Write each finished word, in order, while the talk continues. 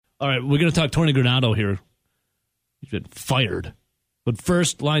All right, we're going to talk Tony Granato here. He's been fired. But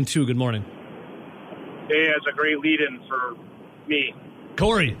first, line 2, good morning. Hey, that's a great lead-in for me.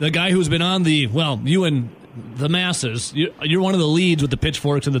 Corey, the guy who's been on you and the masses, you're one of the leads with the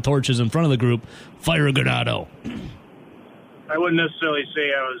pitchforks and the torches in front of the group. Fire Granato. I wouldn't necessarily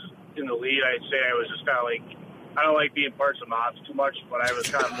say I was in the lead. I'd say I was just kind of like, I don't like being parts of mobs too much, but I was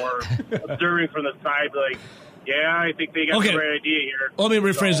kind of more observing from the side, like, yeah, I think they got the right idea here. Let me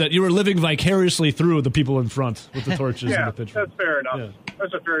rephrase that. You were living vicariously through the people in front with the torches and the pitchforks. That's fair enough. Yeah.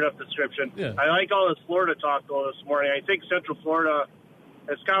 That's a fair enough description. Yeah. I like all this Florida talk, though, this morning. I think Central Florida,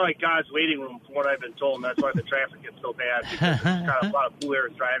 it's kind of like God's waiting room, from what I've been told, and that's why the traffic gets so bad, because it's kind of a lot of fool air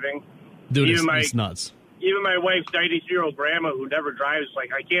driving. Dude, it's nuts. Even my wife's 93-year-old grandma who never drives,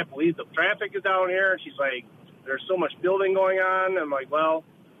 like, I can't believe the traffic is down here. And she's like, there's so much building going on. I'm like, well,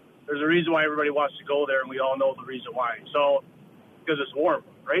 there's a reason why everybody wants to go there, and we all know the reason why. So, because it's warm,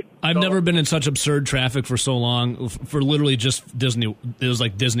 right? I've never been in such absurd traffic for so long, for literally just Disney. It was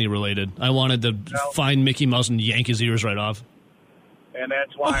like Disney related. I wanted to find Mickey Mouse and yank his ears right off. And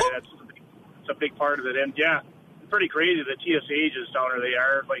that's why it's a big part of it. And, yeah, it's pretty crazy. The TSA agents down there, they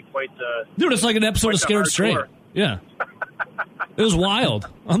are like quite the... Dude, it's like an episode of Scared Straight. Yeah. It was wild.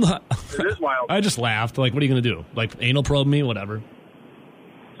 It is wild. I just laughed. Like, what are you going to do? Like, anal probe me? Whatever.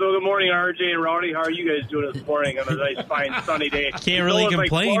 So good morning, RJ and Rowdy. How are you guys doing this morning on a nice, fine, sunny day? Can't really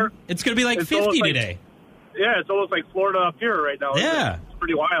complain. It's going to be like 50 today. Yeah, it's almost like Florida up here right now. Yeah. It's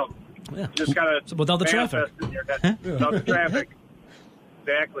pretty wild. Yeah. Just kind of without the traffic. Without the traffic.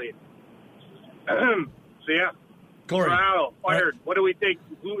 Exactly. So, yeah. Corey. Granato, fired. What do we think?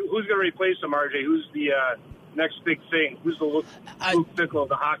 Who's going to replace him, RJ? Who's the next big thing? Who's the Luke Fickell of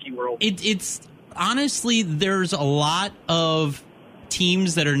the hockey world? It's honestly, there's a lot of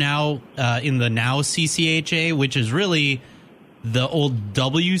teams that are now in the now CCHA, which is really the old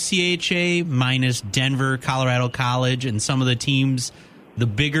WCHA minus Denver, Colorado College, and some of the teams, the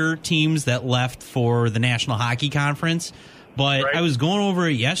bigger teams that left for the National Hockey Conference. But I was going over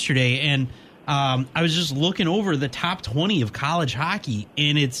it yesterday, and I was just looking over the top 20 of college hockey,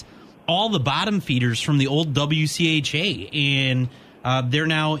 and it's all the bottom feeders from the old WCHA, and they're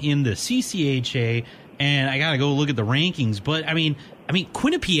now in the CCHA, and I got to go look at the rankings. But, I mean,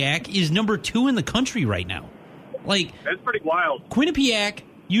 Quinnipiac is number 2 in the country right now. Like, that's pretty wild. Quinnipiac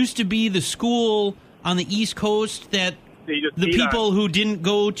used to be the school on the East Coast that the people who didn't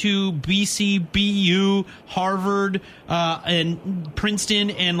go to BC, BU, Harvard, and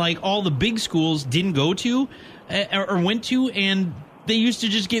Princeton, and like all the big schools didn't go to or went to, and they used to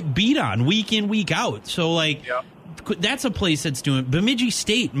just get beat on week in, week out. So, like, that's a place that's doing Bemidji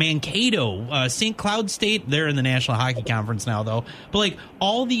State, Mankato, St. Cloud State. They're in the National Hockey Conference now, though. But, like,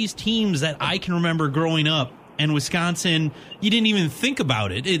 all these teams that I can remember growing up, and Wisconsin, you didn't even think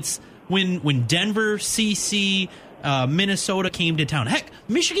about it. It's when Denver, CC, Minnesota came to town. Heck,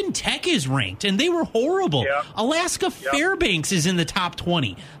 Michigan Tech is ranked, and they were horrible. Yep. Alaska Fairbanks is in the top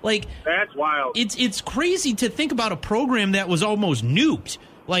 20. Like, that's wild. It's crazy to think about a program that was almost nuked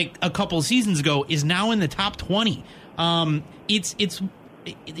like a couple seasons ago is now in the top 20.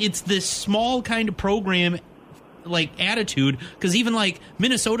 It's this small kind of program, like, attitude, because even like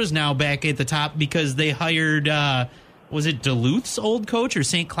Minnesota's now back at the top because they hired was it Duluth's old coach or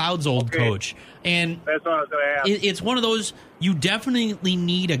St. Cloud's old coach? And that's what I was going to ask. It's one of those, you definitely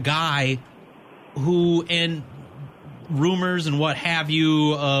need a guy who, and rumors and what have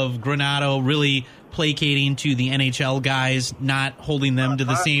you of Granato really placating to the NHL guys, not holding them to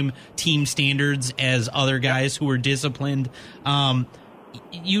the same team standards as other guys who are disciplined.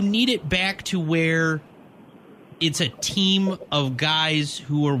 You need it back to where it's a team of guys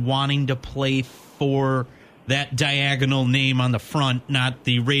who are wanting to play for that diagonal name on the front, not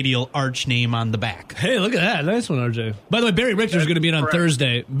the radial arch name on the back. Hey, look at that. Nice one, RJ. By the way, Barry Richter's going to be in on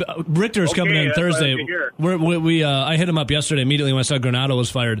Thursday. Richter's coming in Thursday. I hit him up yesterday immediately when I saw Granato was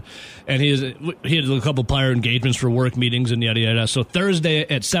fired. And he had a couple prior engagements for work meetings and yada, yada. So Thursday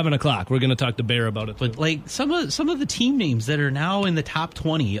at 7 o'clock, we're going to talk to Bear about it. But, like, some of the team names that are now in the top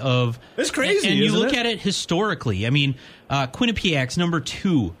 20 of... It's crazy, and you look at it historically. I mean, Quinnipiac's number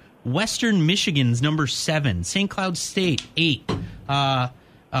 2. Western Michigan's number 7, St. Cloud State 8,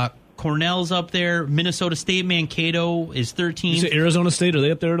 Cornell's up there, Minnesota State, Mankato is 13th. You say Arizona State, are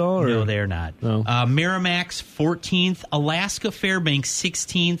they up there at all? Or? No, they're not. No. Merrimack's 14th, Alaska Fairbanks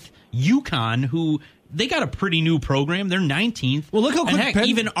 16th, UConn, who they got a pretty new program, they're 19th. Well, look how quick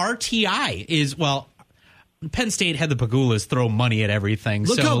even RTI is, well, Penn State had the Pagulas throw money at everything.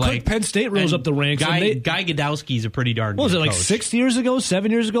 Look how quick Penn State rose up the ranks. Guy Godowski's a pretty darn good was it, like coach. 6 years ago,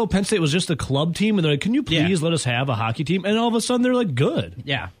 7 years ago? Penn State was just a club team, and they're like, can you please let us have a hockey team? And all of a sudden, they're like, good.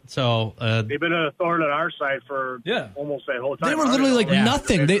 Yeah. So they've been a thorn on our side for almost that whole time. They were literally like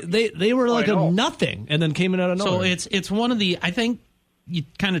nothing. They were like a nothing, and then came in out of nowhere. So it's one of the, I think you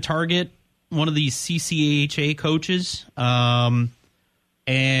kind of target one of these CCAHA coaches.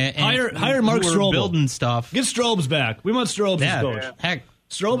 And hire Mark Strobel. Building stuff. Get Strobes back. We want Strobes as coach. Yeah. Heck,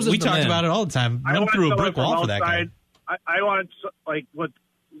 Strobes is we the talked man. about it all the time. Run through a brick wall for that guy. I want, like, what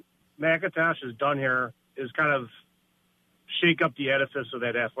McIntosh has done here is kind of shake up the edifice of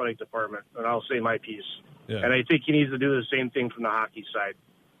that athletic department, and I'll say my piece. Yeah. And I think he needs to do the same thing from the hockey side.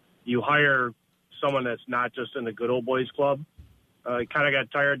 You hire someone that's not just in the good old boys club. I kind of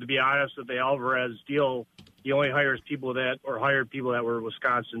got tired, to be honest, of the Alvarez deal. He only hired people that were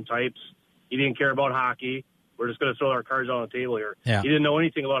Wisconsin types. He didn't care about hockey. We're just going to throw our cards on the table here. Yeah. He didn't know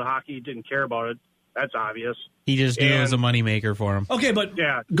anything about hockey. He didn't care about it. That's obvious. He just knew it was a moneymaker for him. Okay, but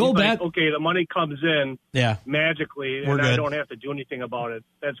go back. Like, okay, the money comes in magically, and I don't have to do anything about it.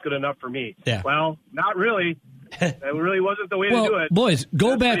 That's good enough for me. Yeah. Well, not really. That really wasn't the way to do it. Boys,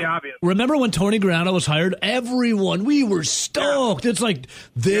 go back. Remember when Tony Granato was hired? Everyone, we were stoked. It's like,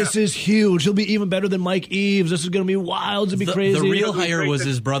 this is huge. He'll be even better than Mike Eves. This is going to be wild. It's going to be crazy. The real hire was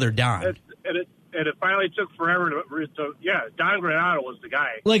his brother, Don. And it finally took forever to Don Granato was the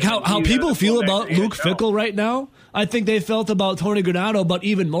guy. Like how people feel about Luke Fickell right now, I think they felt about Tony Granato, but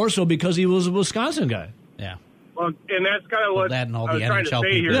even more so because he was a Wisconsin guy. Yeah. Well, and that's kind of what I was trying to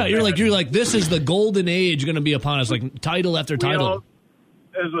say here. Yeah, you're like, this is the golden age going to be upon us, like title after title.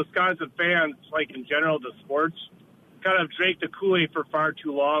 As Wisconsin fans, like in general, the sports kind of drank the Kool-Aid for far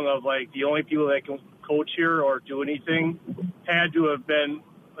too long of like the only people that can coach here or do anything had to have been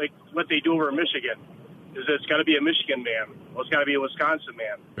like what they do over in Michigan. Is it's got to be a Michigan man. Well, it's got to be a Wisconsin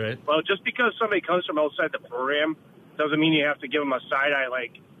man. Right. Well, just because somebody comes from outside the program doesn't mean you have to give them a side eye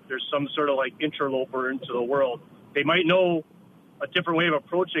like there's some sort of like interloper into the world. They might know a different way of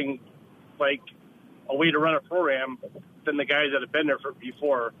approaching, like a way to run a program than the guys that have been there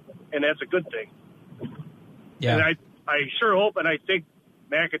before, and that's a good thing. Yeah. And I sure hope, and I think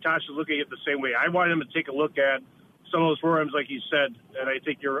McIntosh is looking at it the same way. I want him to take a look at some of those programs, like you said, and I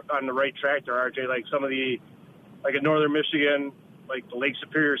think you're on the right track there, RJ. Like some of the, like in Northern Michigan, like the Lake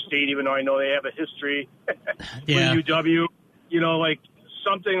Superior State, even though I know they have a history with UW, like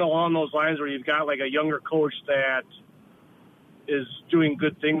something along those lines where you've got like a younger coach that is doing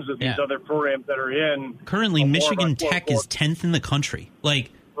good things with these other programs that are in. Currently, Michigan Tech is 10th in the country. Like,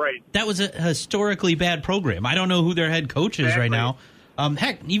 that was a historically bad program. I don't know who their head coach is right now.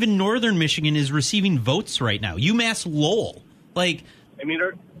 Heck, even Northern Michigan is receiving votes right now. UMass Lowell. Like, I mean,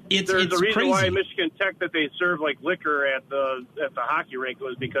 there's a reason crazy. why Michigan Tech that they serve like liquor at the hockey rink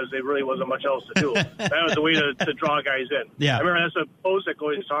was because there really wasn't much else to do. That was a way to draw guys in. Yeah. I remember that's a Posick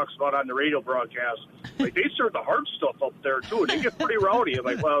always talks about on the radio broadcast. Like they serve the hard stuff up there too. They get pretty rowdy. I'm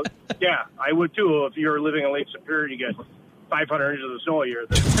like, well, yeah, I would too if you're living in Lake Superior. You get 500 inches of snow a year.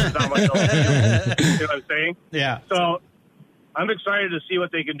 There's not much else to do. You know what I'm saying? Yeah. So I'm excited to see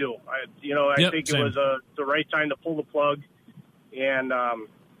what they can do. I think it was the right time to pull the plug, and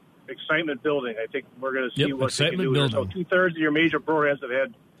excitement building. I think we're going to see what they can do. So 2/3 of your major programs have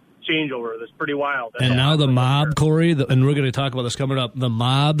had changeover. That's pretty wild. And now the mob, Corey, and we're going to talk about this coming up. The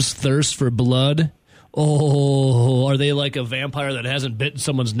mob's thirst for blood. Oh, are they like a vampire that hasn't bitten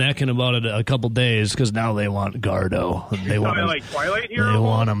someone's neck in about a couple days? Because now they want Gardo. They want him, like Twilight Hero. They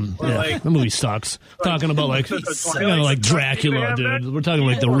want him. Yeah, like, the movie sucks. Talking about like Dracula, dude. We're talking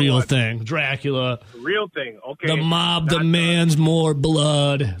like the real thing, Dracula. The real thing. Okay. The mob demands more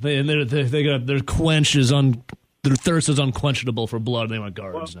blood. Their quench is their thirst is unquenchable for blood. They want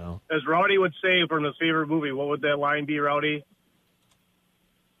guards now. As Rowdy would say from his favorite movie, what would that line be, Rowdy?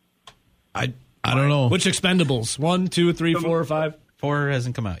 I don't know. Which Expendables? 1, 2, 3, 4, 5? 4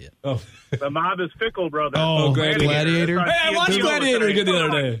 hasn't come out yet. Oh. The mob is fickle, brother. Oh, Gladiator. Hey, I watched Gladiator the other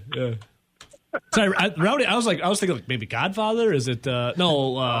day. Yeah. Sorry, Rowdy. I was thinking like maybe Godfather. Is it?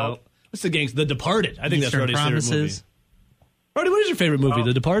 No. What's the gangster? The Departed. I think Eastern that's Rowdy's favorite movie. Promises. Rowdy, what is your favorite movie?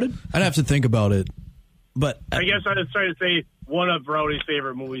 The Departed. I'd have to think about it, but I guess I was trying to say one of Rowdy's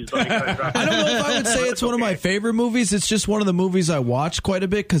favorite movies. I don't know if I would say it's one of my favorite movies. It's just one of the movies I watch quite a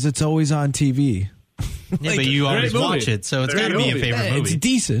bit because it's always on TV. Yeah, but you always watch it, so it's got to be a favorite movie. It's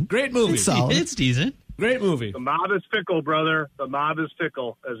decent. Great movie. It's solid. It's decent. Great movie. The mob is fickle, brother. The mob is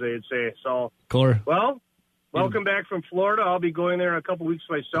fickle, as they'd say. So, Core. Well, welcome back from Florida. I'll be going there in a couple weeks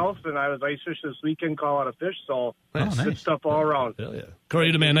myself, and I was ice fishing this weekend, caught a lot of fish. So, nice. Good stuff all around. Hell yeah. Corey,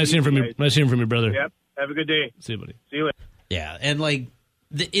 you the man. Nice hearing from you. Nice hearing from you, brother. Yep. Have a good day. See you, buddy. See you later. Yeah, and like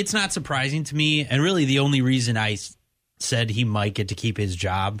it's not surprising to me, and really the only reason I said he might get to keep his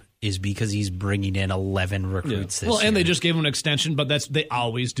job is because he's bringing in 11 recruits this year. And they just gave him an extension, but they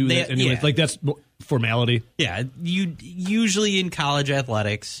always do that anyway. Like, that's formality. Yeah, you usually in college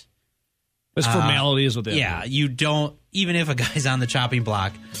athletics, this formality is what they do. You don't, even if a guy's on the chopping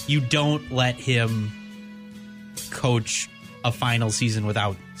block, you don't let him coach a final season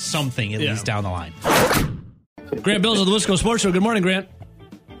without something at least down the line. Grant Bills of the Wisco Sports Show. Good morning, Grant.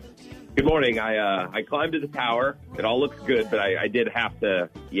 Good morning. I climbed to the tower. It all looks good, but I did have to.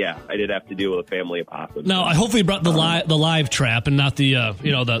 Yeah, I did have to deal with a family opossum. No, I hopefully brought the live trap and not the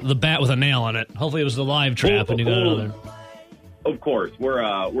the bat with a nail on it. Hopefully it was the live trap and you got it out there. Of course, we're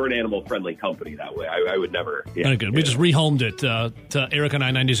an animal friendly company that way. I would never. Yeah, very good. We just rehomed it to Eric and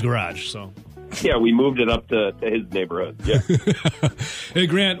I-90's garage. So. Yeah, we moved it up to his neighborhood. Yeah. Hey,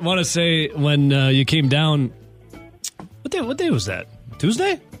 Grant, want to say when you came down, what day was that?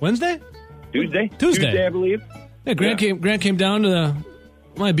 Tuesday? Wednesday? Tuesday, I believe. Yeah, Grant came down to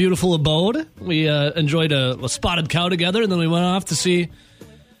my beautiful abode. We enjoyed a spotted cow together, and then we went off to see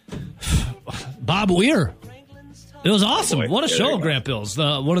Bob Weir. It was awesome. Boy, what a show, Grant Bills.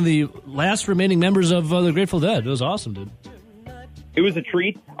 One of the last remaining members of the Grateful Dead. It was awesome, dude. It was a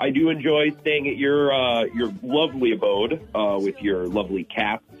treat. I do enjoy staying at your lovely abode with your lovely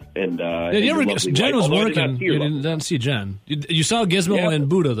cat. And Jen was working. You didn't see Jen. You saw Gizmo and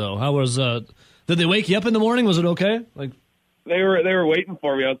Buddha though. How was? Did they wake you up in the morning? Was it okay? Like they were waiting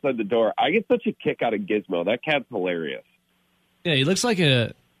for me outside the door. I get such a kick out of Gizmo. That cat's hilarious. Yeah, he looks like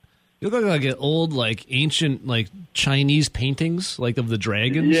an old ancient Chinese paintings of the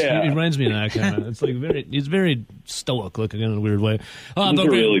dragons. Yeah, he reminds me of that kind of. It's he's very stoic looking in a weird way. He's a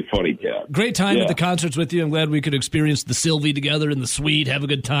really funny cat. Great time at the concerts with you. I'm glad we could experience the Sylvie together in the suite, have a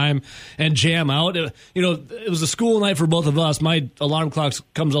good time, and jam out. It was a school night for both of us. My alarm clock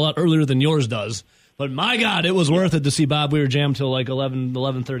comes a lot earlier than yours does, but my God, it was worth it to see Bob Weir jam till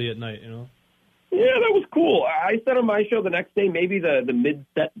 11:30 at night. Yeah, that was cool. I said on my show the next day, maybe the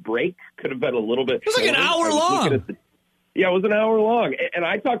mid-set break could have been a little bit. It was like an hour long. It was an hour long. And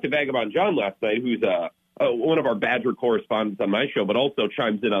I talked to Vagabond John last night, who's one of our Badger correspondents on my show, but also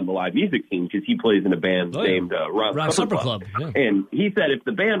chimes in on the live music scene because he plays in a band named Rock Supper Club. Yeah. And he said if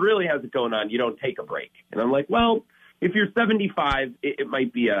the band really has it going on, you don't take a break. And I'm like, well, if you're 75, it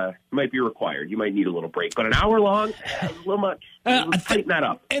might be required. You might need a little break, but an hour long, a little much. Tighten that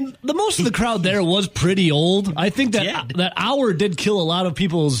up. And the most of the crowd there was pretty old. I think that hour did kill a lot of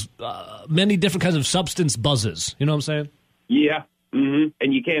people's many different kinds of substance buzzes. You know what I'm saying? Yeah. Mm-hmm.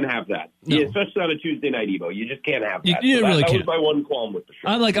 And you can't have that. No. Yeah, especially on a Tuesday night Evo. You just can't have that. You really can't. That was my one qualm with the show.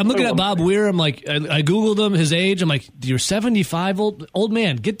 I'm looking at Bob Weir. I'm like, I Googled him, his age. I'm like, you're 75, old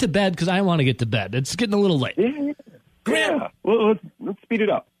man. Get to bed because I want to get to bed. It's getting a little late. Yeah. Grant, well, let's speed it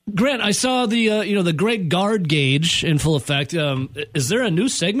up. Grant, I saw the Great Guard Gauge in full effect. Is there a new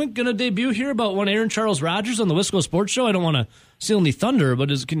segment going to debut here about one Aaron Charles Rodgers on the Wisco Sports Show? I don't want to steal any thunder, but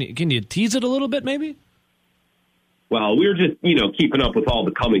can you tease it a little bit, maybe? Well, we're just keeping up with all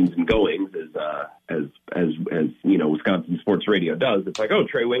the comings and goings as Wisconsin Sports Radio does. It's like, oh,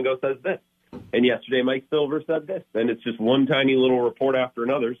 Trey Wingo says this, and yesterday Mike Silver said this, and it's just one tiny little report after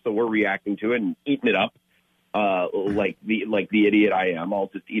another. So we're reacting to it and eating it up. Like the idiot I am, I'll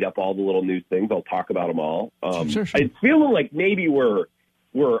just eat up all the little news things. I'll talk about them all. Sure. It's feeling like maybe we're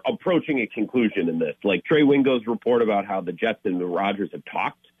approaching a conclusion in this. Like Trey Wingo's report about how the Jets and the Rodgers have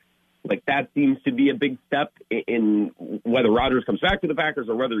talked. Like that seems to be a big step in whether Rodgers comes back to the Packers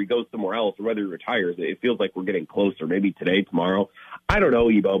or whether he goes somewhere else or whether he retires. It feels like we're getting closer. Maybe today, tomorrow. I don't know,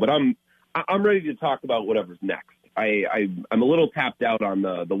 Ebo, but I'm ready to talk about whatever's next. I'm a little tapped out on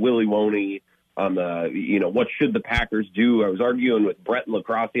the Willie Woney. On the, what should the Packers do? I was arguing with Brett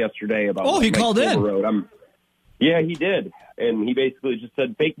Lacrosse yesterday about. Oh, he called in. Yeah, he did, and he basically just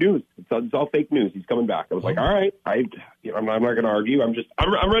said fake news. It's all fake news. He's coming back. I was like, all right, I'm not going to argue.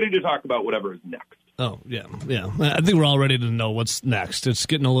 I'm ready to talk about whatever is next. Oh yeah. I think we're all ready to know what's next. It's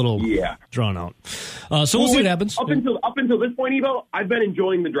getting a little drawn out. So we'll see what happens. Up until this point, Evo, I've been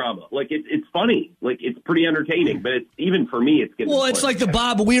enjoying the drama. Like it's funny. Like it's pretty entertaining. But even for me, it's getting. Well, it's like the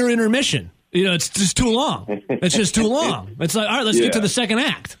Bob Weir intermission. It's just too long. It's just too long. It's like, all right, let's get to the second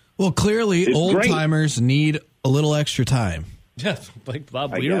act. Well, clearly, old-timers need a little extra time. Yeah, like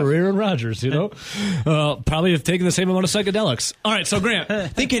Bob Weir or Aaron Rodgers, probably have taken the same amount of psychedelics. All right, so Grant.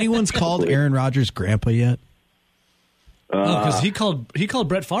 Think anyone's called Aaron Rodgers Grandpa yet? Because he called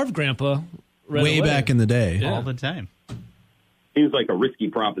Brett Favre Grandpa way back in the day. All the time. seems like a risky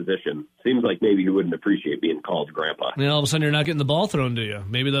proposition. Seems like maybe he wouldn't appreciate being called grandpa. All of a sudden you're not getting the ball thrown to you.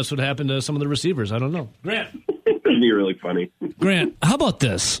 Maybe that's what happened to some of the receivers. I don't know. Grant. It'd be really funny. Grant, how about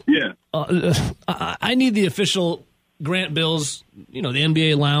this? Yeah. I need the official Grant Bills, the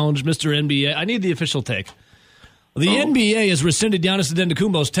NBA Lounge, Mr. NBA. I need the official take. The NBA has rescinded Giannis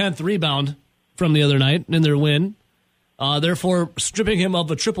Antetokounmpo's 10th rebound from the other night in their win, therefore stripping him of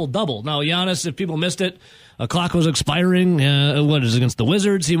a triple-double. Now, Giannis, if people missed it, a clock was expiring. Against the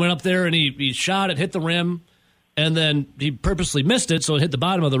Wizards? He went up there and he shot it, hit the rim, and then he purposely missed it, so it hit the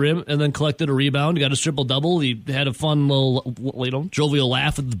bottom of the rim, and then collected a rebound. He got his triple-double. He had a fun little, jovial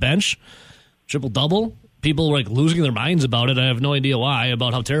laugh at the bench. Triple-double. People were losing their minds about it. I have no idea why,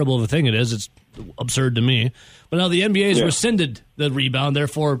 about how terrible of a thing it is. It's absurd to me. But now the NBA has rescinded the rebound,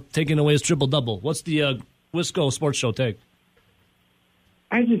 therefore taking away his triple-double. What's the Wisco Sports Show take?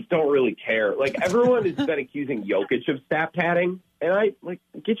 I just don't really care. Everyone has been accusing Jokic of stat padding, and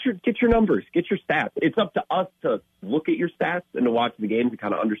get your numbers, get your stats. It's up to us to look at your stats and to watch the games and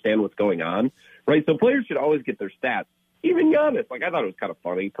kind of understand what's going on, right? So players should always get their stats. Even Giannis, I thought it was kind of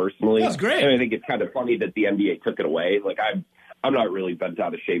funny personally. That's great. And I think it's kind of funny that the NBA took it away. I'm not really bent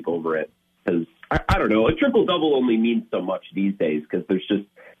out of shape over it because I don't know. A triple double only means so much these days because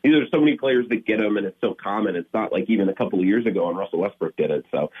there's so many players that get them and it's so common. It's not like even a couple of years ago when Russell Westbrook did it.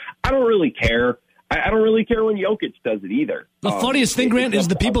 So I don't really care. I don't really care when Jokic does it either. The funniest thing, Grant, is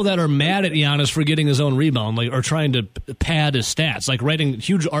the people that are mad at Giannis for getting his own rebound, or trying to pad his stats, writing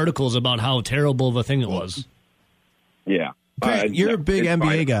huge articles about how terrible of a thing it was. Yeah. Grant, you're a big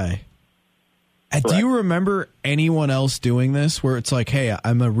NBA guy. Do you remember anyone else doing this where it's hey,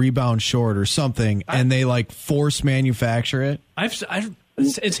 I'm a rebound short or something, and they force manufacture it? It's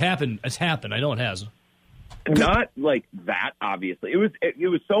happened. It's happened. I know it has. Not that, obviously. It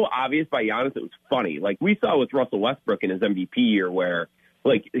was so obvious by Giannis, it was funny. We saw with Russell Westbrook in his MVP year where,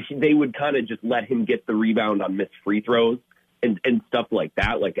 they would kind of just let him get the rebound on missed free throws and stuff like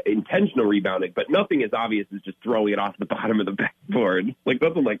that, intentional rebounding, but nothing as obvious as just throwing it off the bottom of the backboard,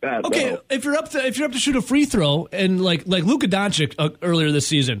 nothing like that. Okay, no. if you're up to shoot a free throw, and like Luka Doncic earlier this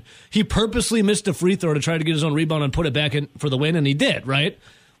season, he purposely missed a free throw to try to get his own rebound and put it back in for the win, and he did, right?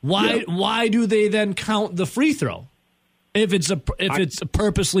 Why do they then count the free throw if it's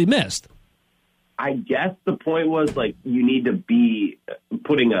purposely missed? I guess the point was you need to be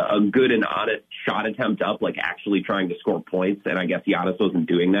putting a good and honest shot attempt up, actually trying to score points. And I guess Giannis wasn't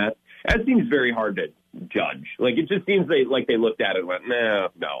doing that. That seems very hard to judge. It just seems they looked at it and went, no,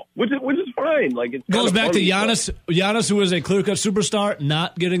 which is fine. It goes back to Giannis, who is a clear-cut superstar,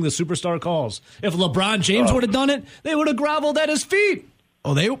 not getting the superstar calls. If LeBron James would have done it, they would have groveled at his feet.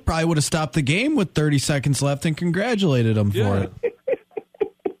 Oh, they probably would have stopped the game with 30 seconds left and congratulated him for it.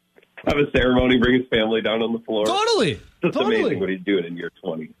 Have a ceremony, bring his family down on the floor. Totally. It's amazing what he's doing in year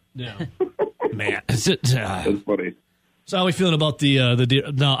 20. Yeah. Man. That's funny. So how are we feeling about the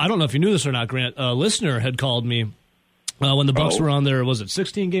now, I don't know if you knew this or not, Grant. A listener had called me when the Bucks were on their,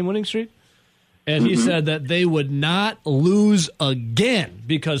 16-game winning streak? And he said that they would not lose again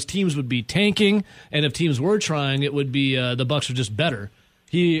because teams would be tanking, and if teams were trying, it would be the Bucks are just better.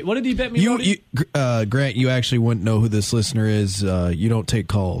 What did he bet me? Grant, you actually wouldn't know who this listener is. You don't take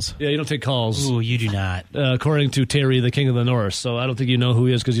calls. Yeah, you don't take calls. Ooh, you do not. According to Terry, the King of the North. So I don't think you know who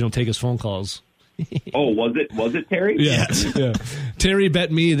he is because you don't take his phone calls. Oh, was it Terry? Yes. Yeah. Terry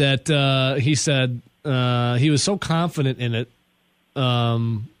bet me that he said he was so confident in it. How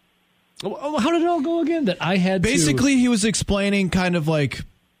did it all go again? That I had basically he was explaining kind of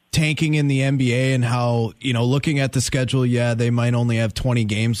tanking in the NBA and how, looking at the schedule, they might only have 20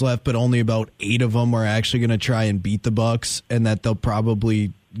 games left, but only about 8 of them are actually going to try and beat the Bucks, and that they'll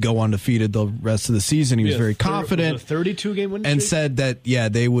probably go undefeated the rest of the season. He was very confident. 32-game win streak? And said that,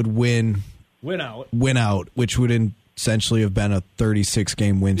 they would win out, which would essentially have been a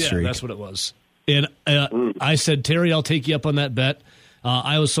 36-game win streak. Yeah, that's what it was. And I said, Terry, I'll take you up on that bet.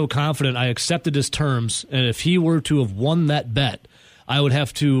 I was so confident I accepted his terms, and if he were to have won that bet, I would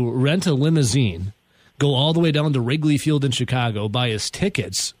have to rent a limousine, go all the way down to Wrigley Field in Chicago, buy his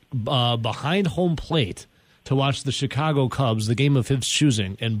tickets behind home plate to watch the Chicago Cubs, the game of his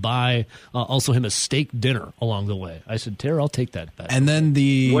choosing, and buy also him a steak dinner along the way. I said, Terry, I'll take that bet. And then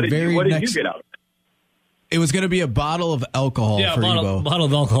what did you get out of it? It was going to be a bottle of alcohol for Evo. Bottle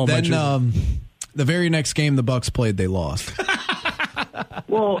of alcohol. Then the very next game the Bucks played, they lost.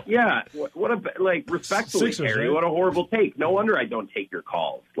 Well, yeah. What a respectfully, Sixers, Terry. right? What a horrible take. No wonder I don't take your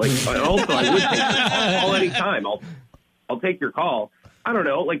calls. Also, I would take your call any time. I'll take your call. I don't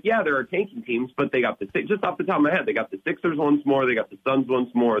know. Like, yeah, there are tanking teams, but they got just off the top of my head, they got the Sixers once more, they got the Suns once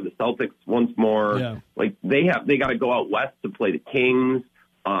more, the Celtics once more. Yeah. Like, they got to go out west to play the Kings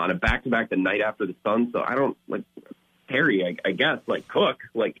on a back-to-back the night after the Suns. So I don't, like, Terry, I guess, like Cook,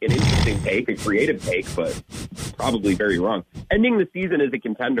 like an interesting take, a creative take, but probably very wrong. Ending the season as a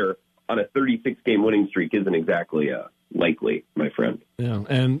contender on a 36-game winning streak isn't exactly likely, my friend. Yeah.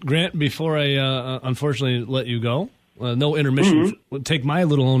 And Grant, before I unfortunately let you go, no intermission. We'll take my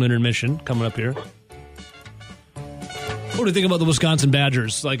little own intermission coming up here. What do you think about the Wisconsin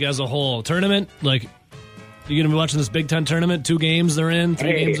Badgers, like, as a whole? Tournament? Like, you going to be watching this Big Ten tournament? 2 games they're in?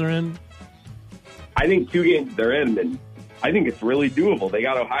 3 games they're in? I think 2 games they're in, and I think it's really doable. They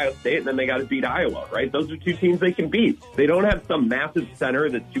got Ohio State, and then they got to beat Iowa, right? Those are 2 teams they can beat. They don't have some massive center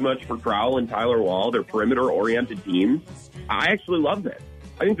that's too much for Crowell and Tyler Wall. They're perimeter-oriented teams. I actually love this.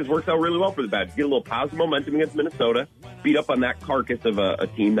 I think this works out really well for the Badgers. Get a little positive momentum against Minnesota, beat up on that carcass of a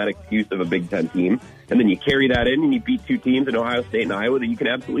team, that excuse of a Big Ten team, and then you carry that in and you beat 2 teams in Ohio State and Iowa that you can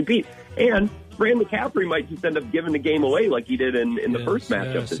absolutely beat. And Brandon McCaffrey might just end up giving the game away like he did in the first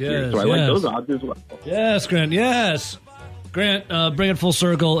matchup this year. So I like those odds as well. Yes, Grant, yes. Grant, bring it full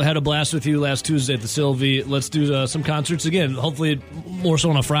circle. Had a blast with you last Tuesday at the Sylvie. Let's do some concerts again. Hopefully more so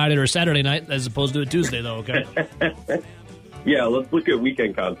on a Friday or a Saturday night as opposed to a Tuesday, though, okay? Yeah, let's look at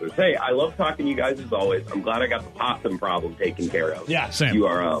weekend concerts. Hey, I love talking to you guys as always. I'm glad I got the possum problem taken care of. Yeah, same. You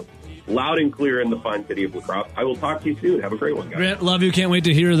are loud and clear in the fine city of La Crosse. I will talk to you soon. Have a great one, guys. Grant, love you. Can't wait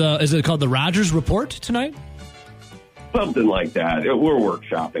to hear is it called the Rogers Report tonight? Something like that. We're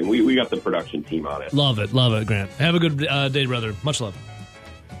workshopping. We got the production team on it. Love it, Grant. Have a good day, brother. Much love.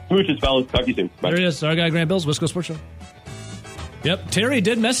 Smooches, fellas. Talk to you soon. Bye. There he is, our guy Grant Bills, Wisco Sports Show. Yep, Terry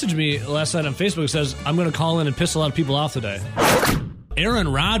did message me last night on Facebook. Says, I'm going to call in and piss a lot of people off today.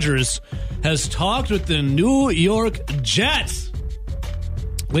 Aaron Rodgers has talked with the New York Jets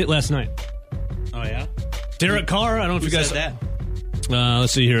late last night. Oh, yeah? Derek Carr, I don't know if you guys... said that?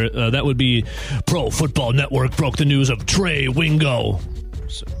 Let's see here. That would be Pro Football Network broke the news of Trey Wingo.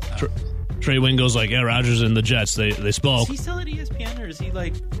 So, Trey Wingo's like, yeah, Rodgers and the Jets, they spoke. Is he still at ESPN, or is he,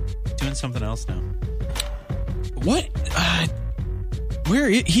 like, doing something else now? What?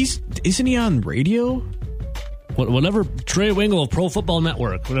 Isn't he on radio? Whatever, Trey Wingo of Pro Football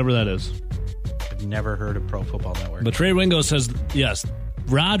Network, whatever that is. I've never heard of Pro Football Network. But Trey Wingo says, yes,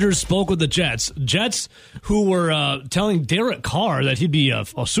 Rodgers spoke with the Jets. Jets who were telling Derek Carr that he'd be a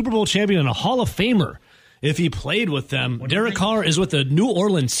Super Bowl champion and a Hall of Famer if he played with them. Derek Carr is with the New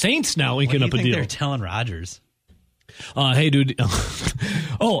Orleans Saints now, inking up a deal. They're telling Rodgers? Hey, dude.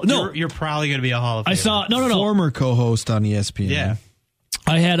 Oh, no. You're probably going to be a Hall of Famer. I saw, no. Former co-host on ESPN. Yeah.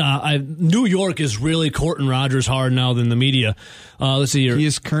 I had New York is really courting Rodgers hard now than the media. Let's see here. He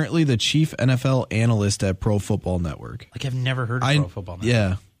is currently the chief NFL analyst at Pro Football Network. Like, I've never heard of Pro Football Network.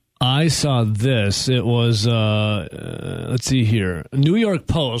 Yeah. I saw this. It was, let's see here. New York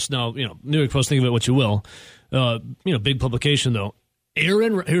Post. Now, New York Post, think of it what you will. Big publication, though.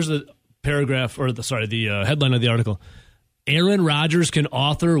 Here's the paragraph, or the headline of the article. Aaron Rodgers can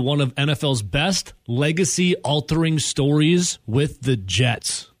author one of NFL's best legacy-altering stories with the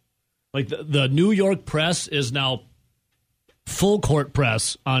Jets. Like, the New York press is now full court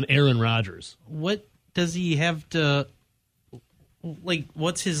press on Aaron Rodgers. What does he have to, like,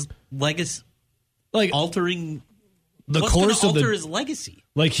 what's his legacy? Like, altering the course of his legacy?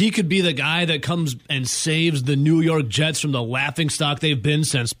 Like, he could be the guy that comes and saves the New York Jets from the laughingstock they've been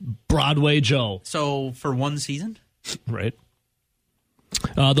since Broadway Joe. So, for one season? Right.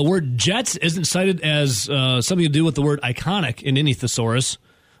 The word Jets isn't cited as something to do with the word iconic in any thesaurus,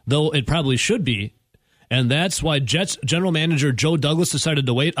 though it probably should be. And that's why Jets general manager Joe Douglas decided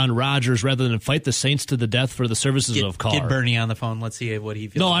to wait on Rodgers rather than fight the Saints to the death for the services of Carr. Get Bernie on the phone. Let's see what he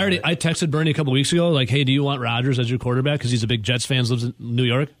feels. No, I texted Bernie a couple weeks ago, like, hey, do you want Rodgers as your quarterback? Because he's a big Jets fan, lives in New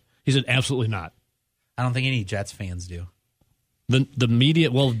York. He said, absolutely not. I don't think any Jets fans do. The media,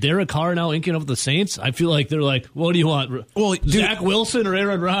 Derek Carr now inking up the Saints. I feel like they're like, what do you want? Well, Zach Wilson or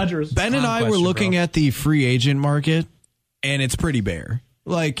Aaron Rodgers? Ben and I were looking at the free agent market, and it's pretty bare.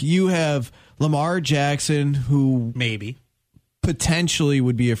 Like, you have Lamar Jackson, who maybe potentially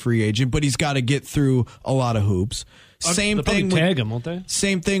would be a free agent, but he's got to get through a lot of hoops. Same thing. Tag him, won't they?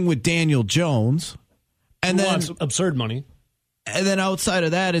 Same thing with Daniel Jones, and who then wants absurd money. And then outside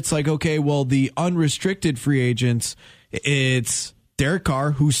of that, it's like, okay, well, the unrestricted free agents. It's Derek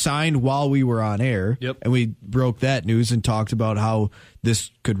Carr, who signed while we were on air. Yep. And we broke that news and talked about how this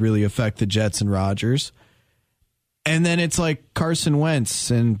could really affect the Jets and Rodgers. And then it's like Carson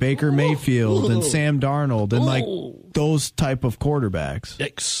Wentz and Baker Mayfield and Sam Darnold and like those type of quarterbacks.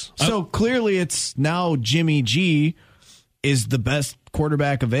 Yikes. So clearly it's now Jimmy G is the best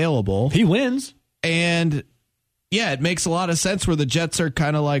quarterback available. He wins. And yeah, it makes a lot of sense where the Jets are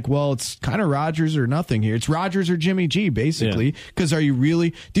kind of like, well, it's kind of Rodgers or nothing here. It's Rodgers or Jimmy G, basically. Because do you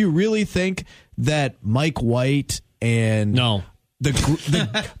really think that Mike White and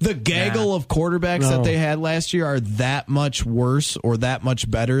the gaggle of quarterbacks that they had last year are that much worse or that much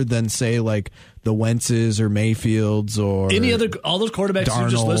better than, say, like the Wentzes or Mayfields or all those quarterbacks Darnolds. you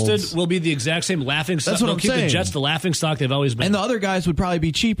just listed will be the exact same laughing stock. That's what I'm keep saying. The Jets the laughing stock they've always been. And the other guys would probably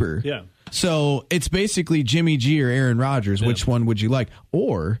be cheaper. Yeah. So it's basically Jimmy G or Aaron Rodgers. Yeah. Which one would you like?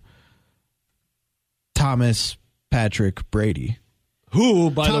 Or Thomas Patrick Brady. Who,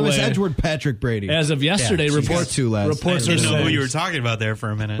 by the way, Thomas Edward Patrick Brady. As of yesterday, reports I are didn't know saying who you were talking about there for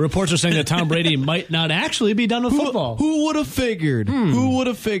a minute. Reports are saying that Tom Brady might not actually be done with football. Who would have figured? Who would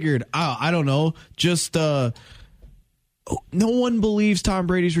have figured? I don't know. Just no one believes Tom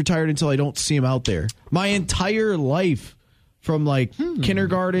Brady's retired until I don't see him out there. My entire life, from like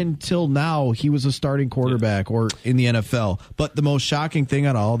kindergarten till now, he was a starting quarterback or in the NFL. But the most shocking thing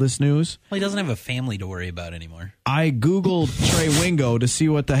out of all this news, well, he doesn't have a family to worry about anymore. I Googled Trey Wingo to see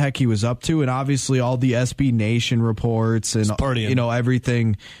what the heck he was up to, and obviously all the SB Nation reports and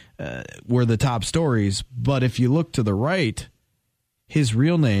everything were the top stories. But if you look to the right, his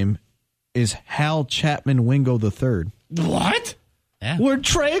real name is Hal Chapman Wingo III. What? Yeah. Where'd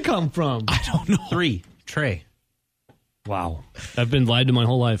Trey come from? I don't know. 3. Trey. Wow. I've been lied to my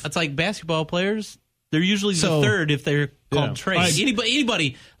whole life. That's like basketball players. They're usually the third if they're called Trey.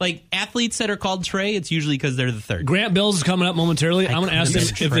 Anybody, like athletes that are called Trey, it's usually because they're the third. Grant Bills is coming up momentarily. I'm going to ask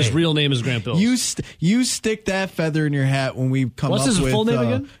him if his real name is Grant Bills. You stick that feather in your hat when we come What's up with... What's his full name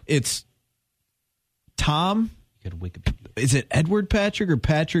again? It's Tom... Wikipedia. Is it Edward Patrick or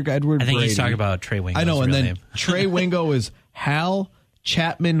Patrick Edward I think Brady? he's talking about Trey Wingo's I know, and then name. Trey Wingo is Hal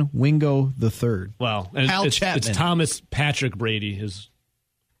Chapman Wingo III. Wow. And Hal Chapman. It's Thomas Patrick Brady.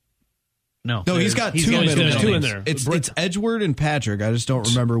 No, he's got two middle names. Two in there. It's Edward and Patrick. I just don't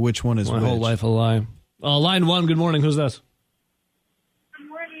remember which one is my which. whole life a lie. Line 1, good morning. Who's this? Good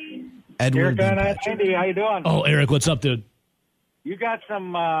morning. Edward Eric, Andy, how you doing? Oh, Eric, what's up, dude? You got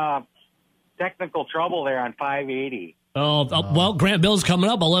some technical trouble there on 580. Well, Grant Bill's coming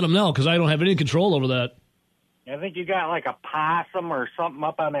up. I'll let him know because I don't have any control over that. I think you got like a possum or something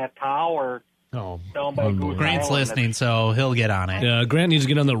up on that tower. Down by Goose Grant's Island. listening, so he'll get on it. Yeah, Grant needs to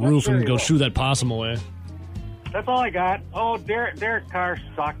get on the roof and go shoo that possum away. That's all I got. Oh, Derek Carr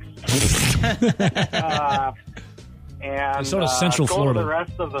sucks. And so does Central go Florida. to the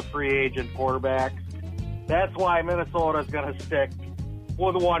rest of the free agent quarterbacks. That's why Minnesota's going to stick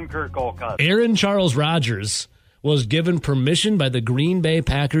with one Kirk Cousins. Aaron Charles Rodgers was given permission by the Green Bay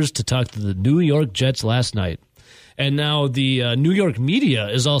Packers to talk to the New York Jets last night. And now the New York media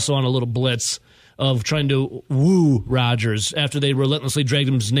is also on a little blitz of trying to woo Rodgers after they relentlessly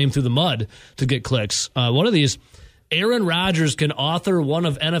dragged his name through the mud to get clicks. One of these, Aaron Rodgers can author one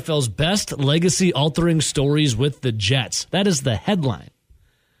of NFL's best legacy-altering stories with the Jets. That is the headline.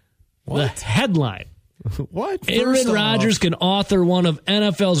 What? The headline. What? Aaron Rodgers can author one of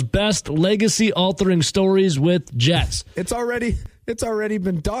NFL's best legacy-altering stories with Jets. It's already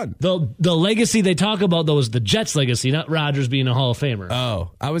been done. The legacy they talk about, though, is the Jets' legacy, not Rodgers being a Hall of Famer. Oh,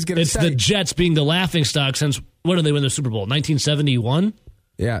 I was going to say. It's the Jets being the laughingstock since, when did they win the Super Bowl? 1971?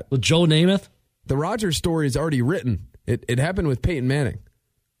 Yeah. With Joe Namath? The Rodgers story is already written. It happened with Peyton Manning.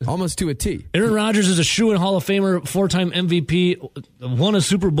 Almost to a T. Aaron Rodgers is a shoo-in Hall of Famer, 4-time MVP, won a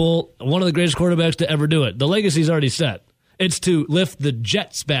Super Bowl, one of the greatest quarterbacks to ever do it. The legacy's already set. It's to lift the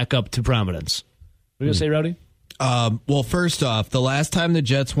Jets back up to prominence. What are you going to say, Rowdy? Well, first off, the last time the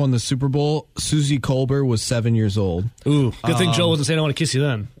Jets won the Super Bowl, Susie Colbert was 7 years old. Ooh, good thing Joe wasn't saying I want to kiss you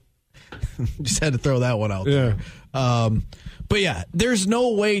then. Just had to throw that one out there. But yeah, there's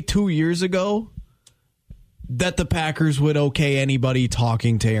no way 2 years ago that the Packers would okay anybody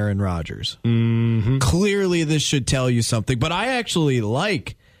talking to Aaron Rodgers. Mm-hmm. Clearly, this should tell you something. But I actually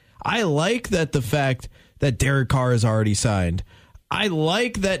like that the fact that Derek Carr is already signed. I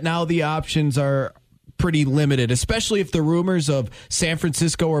like that now the options are pretty limited, especially if the rumors of San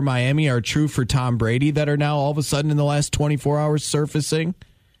Francisco or Miami are true for Tom Brady that are now all of a sudden in the last 24 hours surfacing.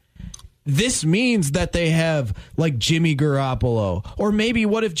 This means that they have like Jimmy Garoppolo, or maybe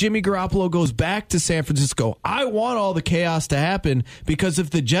what if Jimmy Garoppolo goes back to San Francisco? I want all the chaos to happen because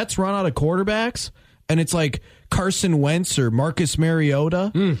if the Jets run out of quarterbacks and it's like Carson Wentz or Marcus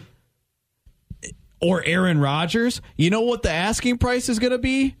Mariota or Aaron Rodgers, you know what the asking price is going to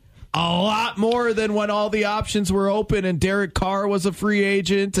be? A lot more than when all the options were open and Derek Carr was a free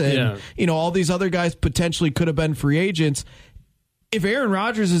agent and all these other guys potentially could have been free agents. If Aaron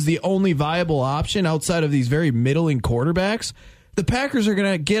Rodgers is the only viable option outside of these very middling quarterbacks, the Packers are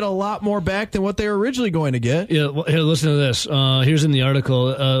going to get a lot more back than what they were originally going to get. Yeah, well, here, listen to this. Here's in the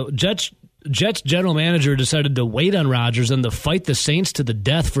article. Jets general manager decided to wait on Rodgers and to fight the Saints to the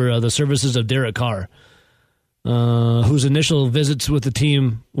death for the services of Derek Carr, whose initial visits with the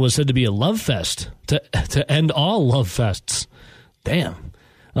team was said to be a love fest to end all love fests. Damn.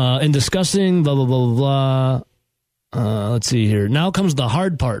 In discussing blah, blah, blah, blah, blah. Let's see here. Now comes the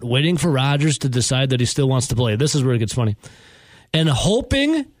hard part, waiting for Rodgers to decide that he still wants to play. This is where it gets funny. And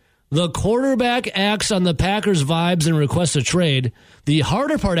hoping the quarterback acts on the Packers' vibes and requests a trade. The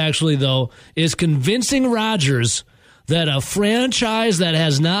harder part, actually, though, is convincing Rodgers that a franchise that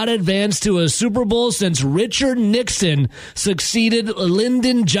has not advanced to a Super Bowl since Richard Nixon succeeded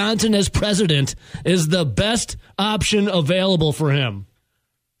Lyndon Johnson as president is the best option available for him.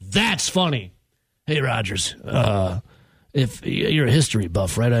 That's funny. Hey, Rodgers, if you're a history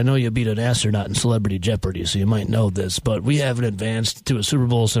buff, right? I know you beat an astronaut in Celebrity Jeopardy, so you might know this, but we haven't advanced to a Super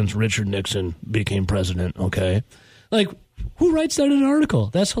Bowl since Richard Nixon became president, okay? Like, who writes that in an article?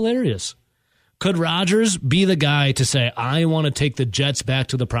 That's hilarious. Could Rodgers be the guy to say, I want to take the Jets back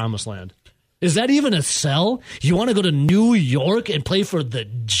to the promised land? Is that even a sell? You want to go to New York and play for the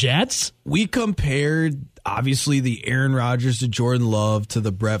Jets? We compared, obviously, the Aaron Rodgers to Jordan Love to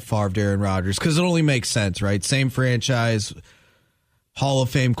the Brett Favre to Aaron Rodgers because it only makes sense, right? Same franchise, Hall of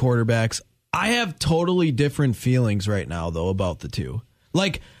Fame quarterbacks. I have totally different feelings right now, though, about the two.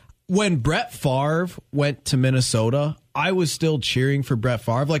 Like, when Brett Favre went to Minnesota, I was still cheering for Brett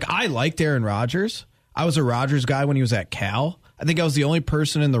Favre. Like, I liked Aaron Rodgers. I was a Rodgers guy when he was at Cal. I think I was the only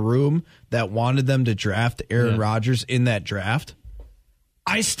person in the room that wanted them to draft Aaron Rodgers in that draft.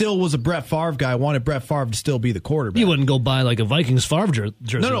 I still was a Brett Favre guy. I wanted Brett Favre to still be the quarterback. You wouldn't go buy like a Vikings Favre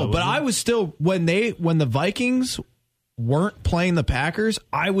jersey. No, but I was still, when the Vikings weren't playing the Packers,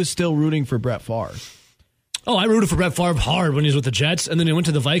 I was still rooting for Brett Favre. Oh, I rooted for Brett Favre hard when he was with the Jets, and then he went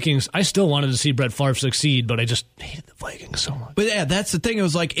to the Vikings. I still wanted to see Brett Favre succeed, but I just hated the Vikings so much. But yeah, that's the thing. It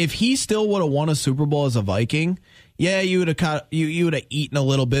was like, if he still would have won a Super Bowl as a Viking, yeah, you would have eaten a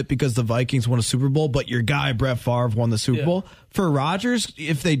little bit because the Vikings won a Super Bowl, but your guy Brett Favre won the Super Bowl. For Rodgers,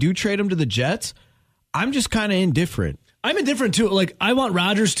 if they do trade him to the Jets, I'm just kind of indifferent. I'm indifferent too. Like, I want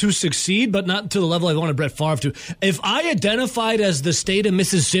Rodgers to succeed, but not to the level I wanted Brett Favre to. If I identified as the state of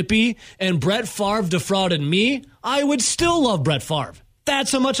Mississippi and Brett Favre defrauded me, I would still love Brett Favre.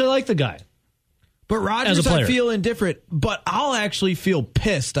 That's how much I like the guy. But Rodgers, I feel indifferent. But I'll actually feel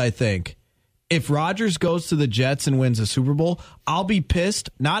pissed, I think. If Rodgers goes to the Jets and wins a Super Bowl, I'll be pissed,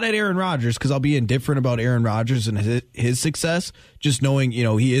 not at Aaron Rodgers, because I'll be indifferent about Aaron Rodgers and his success, just knowing,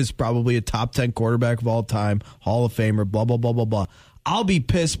 he is probably a top 10 quarterback of all time, Hall of Famer, blah, blah, blah, blah, blah. I'll be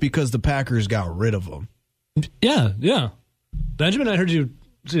pissed because the Packers got rid of him. Yeah. Benjamin, I heard you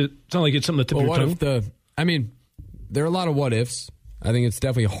sound like it's something to tip your tongue. There are a lot of what ifs. I think it's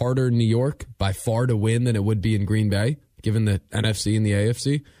definitely harder in New York by far to win than it would be in Green Bay, given the NFC and the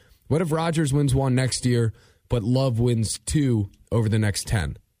AFC. What if Rodgers wins one next year, but Love wins two over the next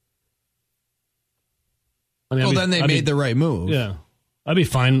 10? Then they made the right move. Yeah. I'd be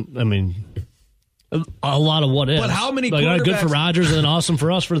fine. A lot of what ifs. But how many quarterbacks... Good for Rodgers and then awesome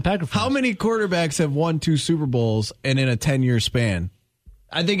for us for the Packers. How many quarterbacks have won 2 Super Bowls and in a 10-year span?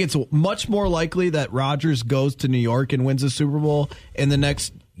 I think it's much more likely that Rodgers goes to New York and wins a Super Bowl in the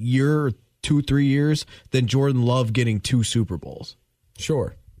next year, 2-3 years, than Jordan Love getting 2 Super Bowls.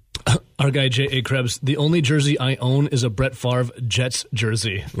 Sure. Our guy J.A. Krebs, the only jersey I own is a Brett Favre Jets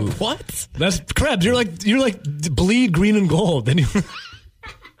jersey. Ooh. What? That's Krebs. You're like bleed green and gold. Then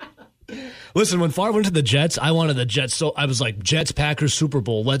listen, when Favre went to the Jets, I wanted the Jets, so I was like, Jets Packers Super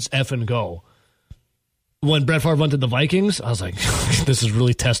Bowl, let's effing go. When Brett Favre went to the Vikings, I was like, this is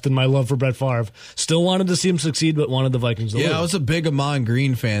really testing my love for Brett Favre. Still wanted to see him succeed, but wanted the Vikings to lose. Yeah, I was a big Ahman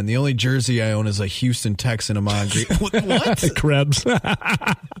Green fan. The only jersey I own is a Houston Texan Ahman Green. What? Krebs.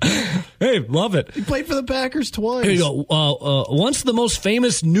 Hey, love it. He played for the Packers twice. Here you go. Once the most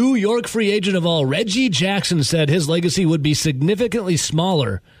famous New York free agent of all, Reggie Jackson said his legacy would be significantly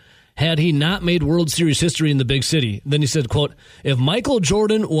smaller had he not made World Series history in the big city. Then he said, quote, if Michael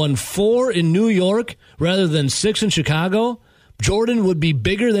Jordan won 4 in New York rather than 6 in Chicago, Jordan would be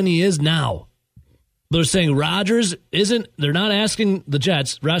bigger than he is now. They're saying Rodgers they're not asking the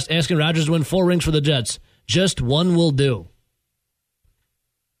Jets, asking Rodgers to win 4 rings for the Jets. Just 1 will do.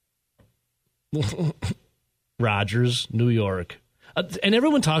 Rodgers, New York. And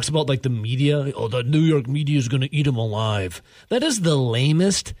everyone talks about like the media. Oh, the New York media is going to eat him alive. That is the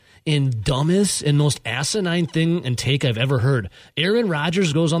lamest and dumbest and most asinine thing and take I've ever heard. Aaron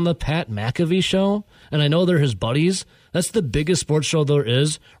Rodgers goes on the Pat McAfee show, and I know they're his buddies, That's the biggest sports show there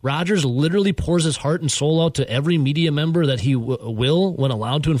is. Rodgers literally pours his heart and soul out to every media member that he will when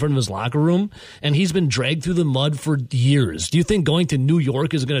allowed to in front of his locker room, and he's been dragged through the mud for years. Do you think going to New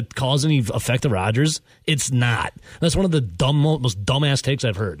York is going to cause any effect to Rodgers? It's not. That's one of the most dumbass takes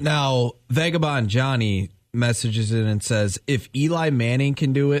I've heard. Now, Vagabond Johnny messages in and says, if Eli Manning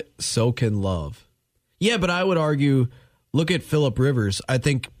can do it, so can Love. Yeah, but I would argue, look at Phillip Rivers. I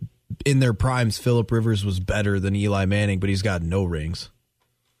think in their primes, Phillip Rivers was better than Eli Manning, but he's got no rings.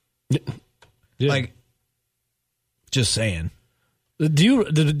 Yeah. Like, just saying. Do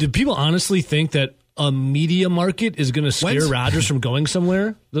people honestly think that a media market is going to scare Rodgers from going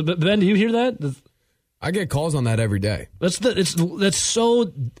somewhere? Ben, do you hear that? I get calls on that every day. That's so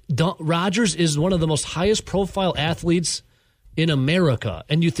dumb. Rodgers is one of the most highest profile athletes in America,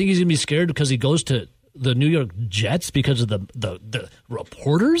 and you think he's going to be scared because he goes to the New York Jets because of the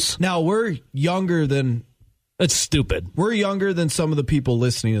reporters? Now, we're younger than... That's stupid. We're younger than some of the people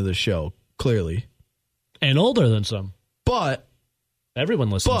listening to the show, clearly. And older than some. But... everyone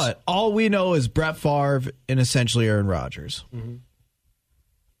listens. But all we know is Brett Favre and essentially Aaron Rodgers. Mm-hmm.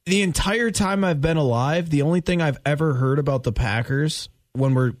 The entire time I've been alive, the only thing I've ever heard about the Packers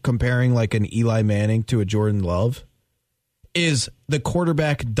when we're comparing like an Eli Manning to a Jordan Love is the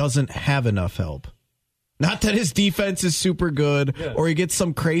quarterback doesn't have enough help. Not that his defense is super good or he gets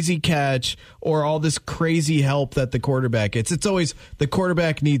some crazy catch or all this crazy help that the quarterback gets. It's always the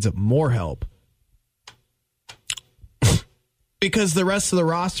quarterback needs more help. Because the rest of the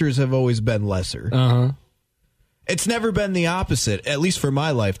rosters have always been lesser. Uh-huh. It's never been the opposite, at least for my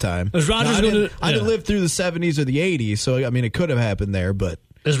lifetime. Is Rodgers I didn't live through the 70s or the 80s, so I mean, it could have happened there. But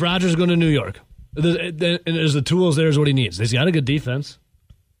is Rodgers going to New York? Is the tools there is what he needs. He's got a good defense.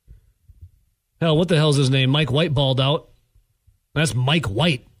 Hell, what the hell's his name? Mike White balled out. That's Mike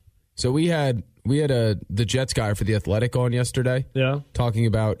White. So we had the Jets guy for The Athletic on yesterday. Yeah, talking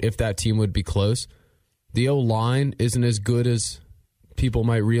about if that team would be close. The O-line isn't as good as people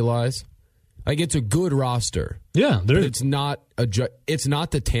might realize. Like, it's a good roster. Yeah, but it's not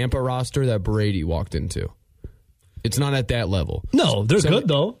the Tampa roster that Brady walked into. It's not at that level. No, they're good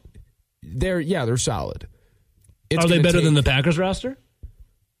though. They're solid. Are they better than the Packers roster?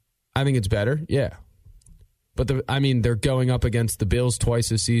 I think it's better. Yeah, but they're going up against the Bills twice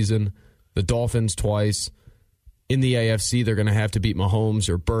this season, the Dolphins twice. In the AFC, they're going to have to beat Mahomes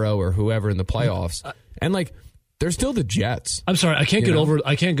or Burrow or whoever in the playoffs, and they're still the Jets. I'm sorry, I can't get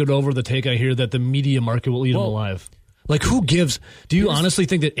over the take I hear that the media market will eat him alive. Like, who gives? Do you honestly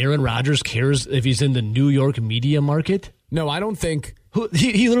think that Aaron Rodgers cares if he's in the New York media market? No, I don't think.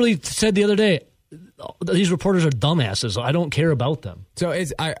 He literally said the other day, these reporters are dumbasses. So I don't care about them. So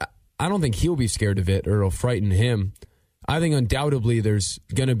I don't think he'll be scared of it or it'll frighten him. I think undoubtedly there's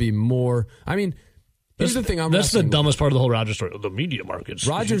going to be more. I mean, here's the thing. That's the dumbest part of the whole Rodgers story. The media markets.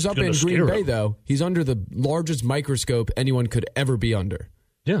 Rodgers up in Green Bay, though, he's under the largest microscope anyone could ever be under.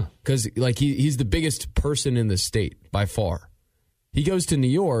 Yeah. Because he's the biggest person in the state by far. He goes to New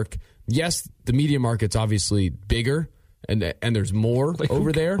York. Yes, the media market's obviously bigger and there's more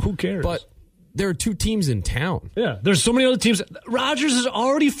over there. Who cares? But there are two teams in town. Yeah, there's so many other teams. Rodgers is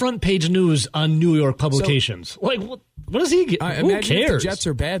already front page news on New York publications. So, what does he get? Who cares? If the Jets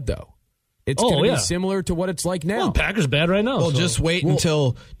are bad, though. It's going to be similar to what it's like now. Well, the Packers bad right now. Well, just wait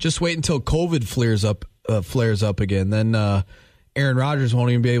until COVID flares up again. Then Aaron Rodgers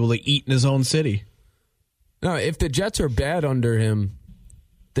won't even be able to eat in his own city. No, if the Jets are bad under him,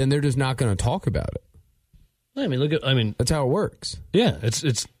 then they're just not going to talk about it. That's how it works. Yeah,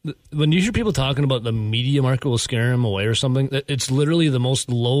 it's when you hear people talking about the media market will scare him away or something. It's literally the most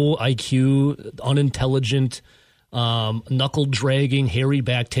low IQ, unintelligent, knuckle dragging, hairy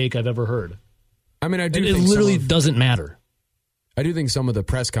back take I've ever heard. I mean, it literally doesn't matter. I do think some of the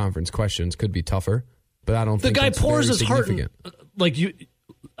press conference questions could be tougher, but I don't think the guy pours his heart.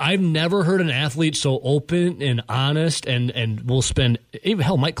 I've never heard an athlete so open and honest and will spend.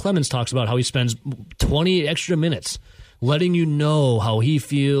 Hell, Mike Clemens talks about how he spends 20 extra minutes letting you know how he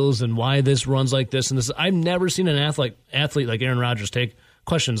feels and why this runs like this and this. I've never seen an athlete like Aaron Rodgers take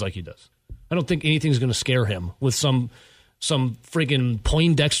questions like he does. I don't think anything's going to scare him with some freaking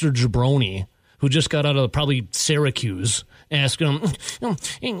Poindexter jabroni who just got out of probably Syracuse asking him,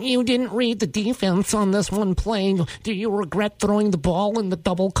 you didn't read the defense on this one play. Do you regret throwing the ball in the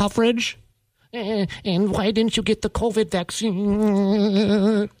double coverage? And why didn't you get the COVID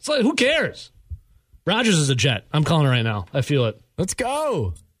vaccine? It's like, who cares? Rodgers is a Jet. I'm calling it right now. I feel it. Let's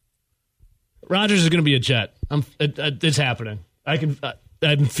go. Rodgers is going to be a Jet. It's happening.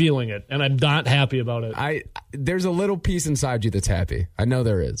 I'm feeling it, and I'm not happy about it. There's a little piece inside you that's happy. I know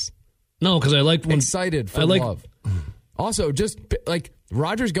there is. No, because I like when excited for love. Also, just like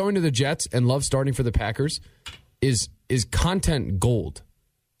Rodgers going to the Jets and Love starting for the Packers is content gold.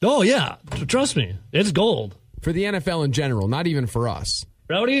 Oh, yeah. Trust me. It's gold. For the NFL in general, not even for us.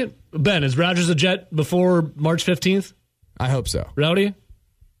 Rowdy? Ben, is Rodgers a Jet before March 15th? I hope so. Rowdy?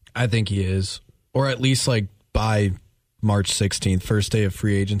 I think he is. Or at least like by March 16th, first day of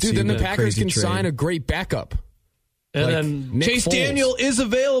free agency. Dude, then the Packers can sign a great backup. And like then Nick Chase Foles. Daniel is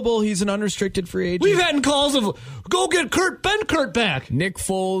available. He's an unrestricted free agent. We've had calls of, go get Kurt back. Nick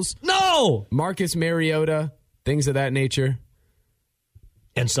Foles. No! Marcus Mariota. Things of that nature.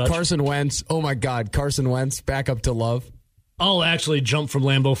 And such. Carson Wentz. Oh, my God. Carson Wentz back up to Love. I'll actually jump from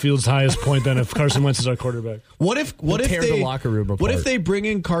Lambeau Field's highest point then if Carson Wentz is our quarterback. What if tear they the locker room apart. What if they bring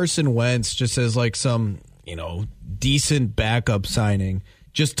in Carson Wentz just as like some, decent backup signing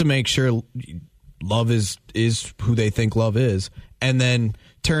just to make sure Love is who they think Love is, and then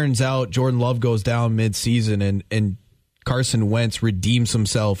turns out Jordan Love goes down mid-season and Carson Wentz redeems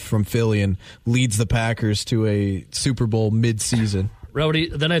himself from Philly and leads the Packers to a Super Bowl mid-season. Rowdy,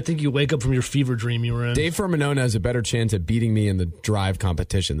 then I think you wake up from your fever dream you were in. Dave Fermanona has a better chance at beating me in the drive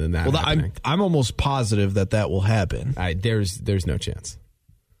competition than that. Well, I'm almost positive that will happen. There's no chance.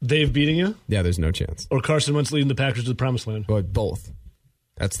 Dave beating you? Yeah, there's no chance. Or Carson Wentz leading the Packers to the promised land? But both.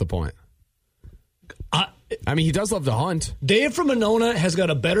 That's the point. I mean, he does love to hunt. Dave from Monona has got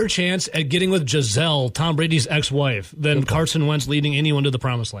a better chance at getting with Giselle, Tom Brady's ex-wife, than Carson Wentz leading anyone to the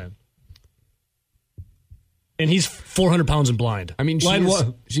promised land. And he's 400 pounds and blind. I mean,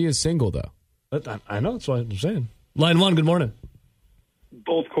 she is single, though. I know, that's what I'm saying. Line one, good morning.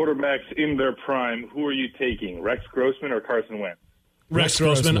 Both quarterbacks in their prime, who are you taking, Rex Grossman or Carson Wentz? Rex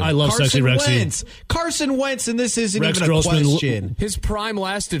Grossman. I love Sexy Rexy. Carson Wentz, and this isn't Rex even Grossman, a question. His prime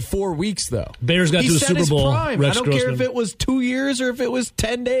lasted 4 weeks, though. Bears got to the Super Bowl. Prime. I don't care if it was 2 years or if it was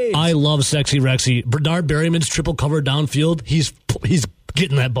 10 days. I love Sexy Rexy. Bernard Berryman's triple cover downfield. He's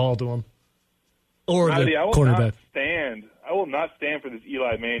getting that ball to him. Or the cornerback. I will not stand for this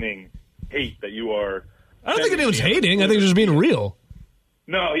Eli Manning hate that you are. I don't think anyone's hating. I think it's just being real.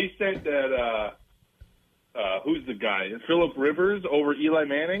 No, he said that. Who's the guy? Phillip Rivers over Eli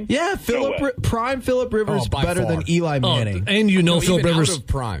Manning? Yeah, prime Phillip Rivers better than Eli Manning. And Phillip Rivers out of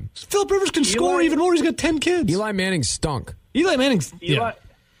prime. Phillip Rivers can score even more. He's got 10 kids. Eli Manning stunk. Eli Manning. Think about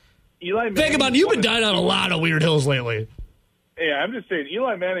it. You've been dying on a lot of weird hills lately. Yeah, I'm just saying,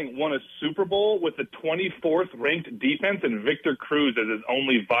 Eli Manning won a Super Bowl with the 24th ranked defense and Victor Cruz as his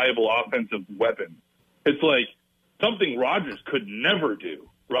only viable offensive weapon. It's like something Rodgers could never do,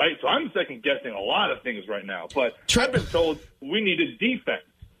 right? So I'm second-guessing a lot of things right now. But I've been told we need a defense.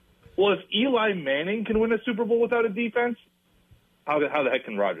 Well, if Eli Manning can win a Super Bowl without a defense, how the heck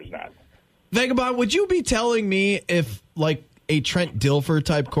can Rodgers not? Vagabond, would you be telling me if, like, a Trent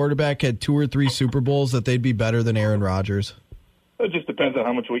Dilfer-type quarterback had 2 or 3 Super Bowls that they'd be better than Aaron Rodgers? It just depends on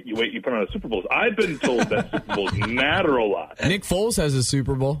how much weight you put on a Super Bowl. I've been told that Super Bowls matter a lot. Nick Foles has a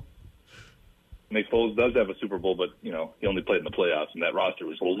Super Bowl. Nick Foles does have a Super Bowl, but, he only played in the playoffs, and that roster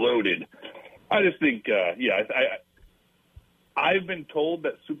was loaded. I just think, I've been told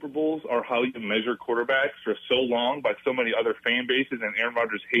that Super Bowls are how you measure quarterbacks for so long by so many other fan bases and Aaron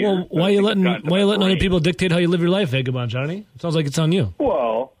Rodgers haters. Well, why are you letting other people dictate how you live your life, Vagabond Johnny? It sounds like it's on you.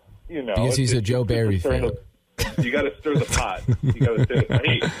 Well, because he's a Joe Barry fan. You got to stir the pot.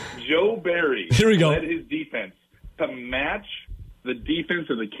 Hey, Joe Barry led his defense to match the defense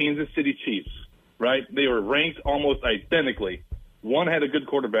of the Kansas City Chiefs, right? They were ranked almost identically. One had a good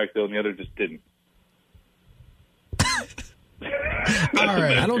quarterback, though, and the other just didn't. All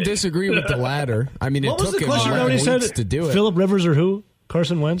right. I don't disagree with the latter. I mean, what it was took the him question? 11 weeks to do it. Phillip Rivers or who?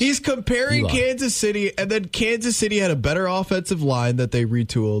 Carson Wentz? He's comparing Kansas City, and then Kansas City had a better offensive line that they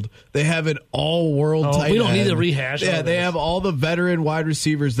retooled. They have an all-world tight end. We don't need to rehash. Yeah, they have all the veteran wide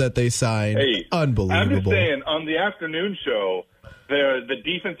receivers that they signed. Hey, unbelievable. I'm just saying, on the afternoon show, the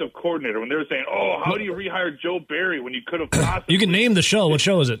defensive coordinator, when they were saying, how do you rehire Joe Barry when you could have possibly... You can name the show. What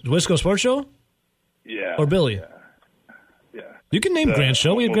show is it? Wisco Sports Show? Yeah. Or Billy? Yeah. You can name Grant's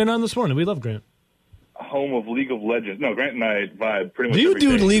show. We had Grant on this morning. We love Grant. Home of League of Legends. No, Grant and I vibe pretty much. Do you every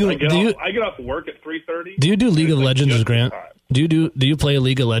do day. League? I get off work at 3:30. Do you do League of Legends with Grant? Do you play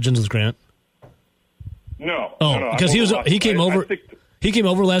League of Legends with Grant? No. Oh, because he came over. He came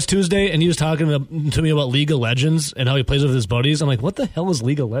over last Tuesday and he was talking to me about League of Legends and how he plays with his buddies. I'm like, what the hell is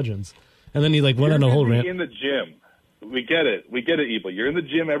League of Legends? And then he went on a whole rant. In the gym, we get it, Ebel. You're in the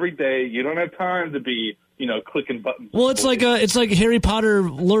gym every day. You don't have time to be, clicking buttons. Well, it's like Harry Potter,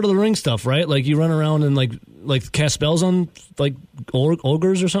 Lord of the Rings stuff, right? Like you run around and like cast spells on like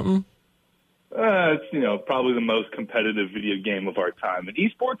ogres or something. It's probably the most competitive video game of our time, and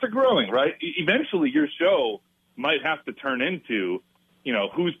esports are growing, right? Eventually, your show might have to turn into,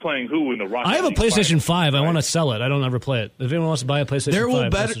 who's playing who in the Rocket I have a League PlayStation 5. right? I want to sell it. I don't ever play it. If anyone wants to buy a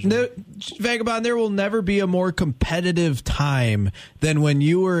PlayStation 5, Vagabond, there will never be a more competitive time than when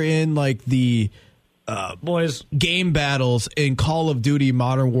you were in like the boys game battles in Call of Duty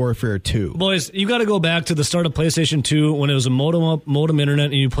Modern Warfare 2. Boys, you got to go back to the start of PlayStation 2 when it was a modem internet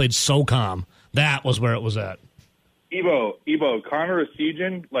and you played SOCOM. That was where it was at. Evo, Connor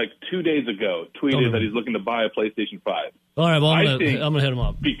Essegian, like 2 days ago, tweeted that he's looking to buy a PlayStation 5. All right, well, I'm gonna hit him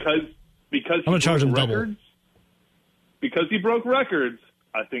up because I'm gonna charge him double. Because he broke records,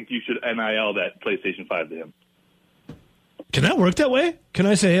 I think you should NIL that PlayStation 5 to him. Can that work that way? Can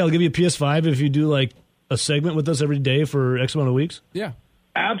I say, hey, I'll give you a PS5 if you do like a segment with us every day for X amount of weeks? Yeah.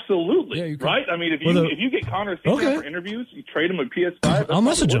 Absolutely. Yeah, right? I mean, if you get Connor Essegian for interviews, you trade him a PS5. I'll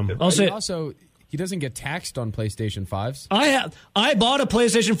message him. I'll say also he doesn't get taxed on PlayStation 5s. I bought a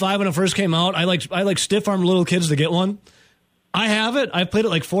PlayStation 5 when it first came out. I like stiff arm little kids to get one. I have it. I've played it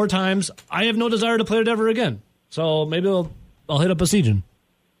like 4 times. I have no desire to play it ever again. So maybe I'll hit up Essegian.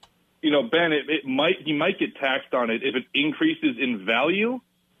 Ben, he might get taxed on it if it increases in value.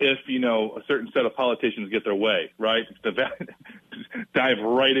 If a certain set of politicians get their way, right? Dive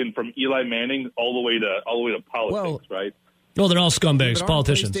right in from Eli Manning all the way to politics, right? No, they're all scumbags,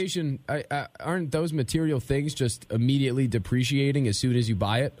 politicians. PlayStation, aren't those material things just immediately depreciating as soon as you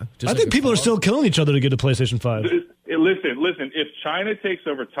buy it? I think people are still killing each other to get a PlayStation 5. Listen. If China takes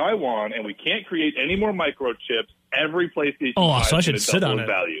over Taiwan and we can't create any more microchips, every PlayStation 5 so I should sit on it.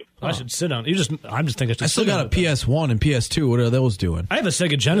 Value. I should sit on it. I'm just thinking. I still got a PS1 and PS2. What are those doing? I have a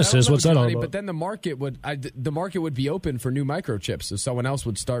Sega Genesis. What's that all about? But then the market would be open for new microchips, so someone else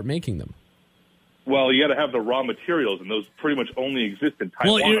would start making them. Well, you got to have the raw materials, and those pretty much only exist in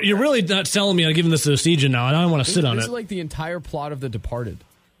Taiwan. Well, you're really not selling me on giving this to Essegian now, and I don't want to sit on it. This is like the entire plot of The Departed.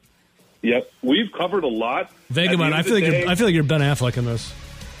 Yep, we've covered a lot. Vagabond, I feel like you're Ben Affleck in this.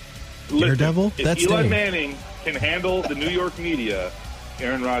 Daredevil? If Eli Manning can handle the New York media,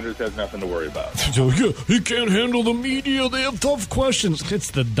 Aaron Rodgers has nothing to worry about. He can't handle the media. They have tough questions. It's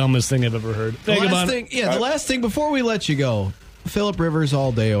the dumbest thing I've ever heard. The last thing before we let you go, Phillip Rivers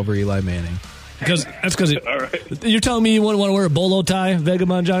all day over Eli Manning. Because you're telling me you wouldn't want to wear a bolo tie,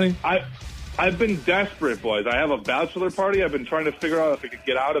 Vagabond Johnny? I've been desperate, boys. I have a bachelor party. I've been trying to figure out if I could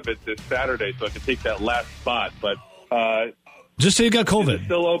get out of it this Saturday so I could take that last spot. But just say you got COVID. Is it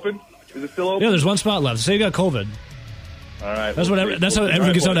still open? Yeah, there's one spot left. Say you got COVID. All right. That's how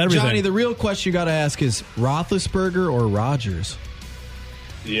everyone gets out of everything. Johnny, the real question you got to ask is Roethlisberger or Rodgers?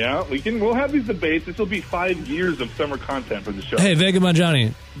 Yeah, we'll have these debates. This will be 5 years of summer content for the show. Hey, Vagabond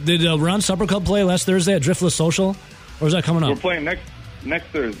Johnny, did Ron Supper Club play last Thursday at Driftless Social? Or is that coming up? We're playing next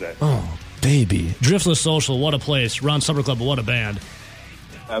Thursday. Oh, baby. Driftless Social, what a place. Ron Supper Club, what a band.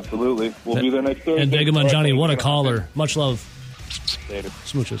 Absolutely. We'll be there next Thursday. And Vagabond Johnny, what a caller. Much love. Later.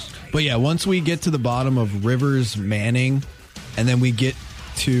 Smooches. But yeah, once we get to the bottom of Rivers, Manning, and then we get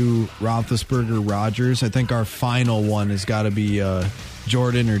to Roethlisberger, Rodgers, I think our final one has got to be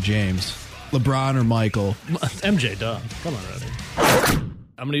Jordan or James, LeBron or Michael. MJ, duh. Come on, Rodney.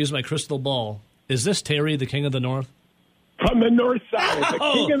 I'm going to use my crystal ball. Is this Terry, the king of the north? From the north side, the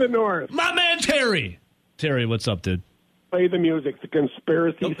king of the north. My man Terry. Terry, what's up, dude? Play the music. The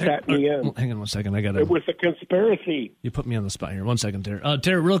conspiracy sat me in. Hang on 1 second. It was a conspiracy. You put me on the spot here. 1 second, Terry.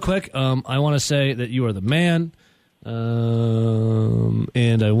 Terry, real quick, I want to say that you are the man,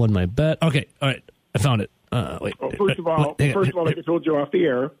 and I won my bet. Okay, all right. I found it. Wait. Well, first of all, like I told you off the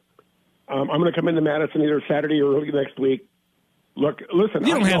air, I'm going to come into Madison either Saturday or early next week. Look, listen.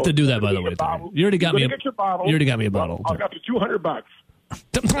 You don't have to do that, by the way. You already got me. You already got me a bottle. I'll got you $200.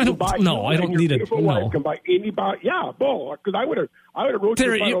 I don't need it. No. Can buy any bottle. Yeah, bull. Because I would have wrote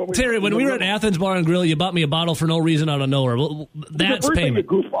Terry, when we were at Athens Bar and Grill, you bought me a bottle for no reason out of nowhere. Well, that's payment.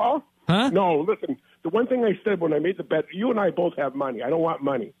 Goofball. Huh? No, listen. The one thing I said when I made the bet, you and I both have money. I don't want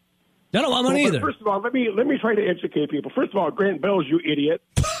money. I don't want money either. First of all, let me try to educate people. First of all, Grant Bills, you idiot.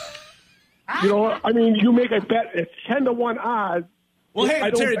 You make a bet. It's 10-1 odds. Well,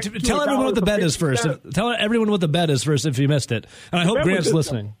 hey, Terry, tell everyone what the bet is first. Tell everyone what the bet is first if you missed it. And I hope Grant's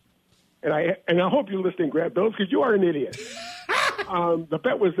listening. And I hope you're listening, Grant Bills, because you are an idiot. The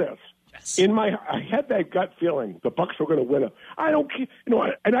bet was this. Yes. I had that gut feeling the Bucs were going to win it. I don't care,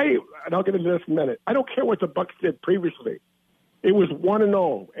 and I'll get into this in a minute. I don't care what the Bucs did previously. It was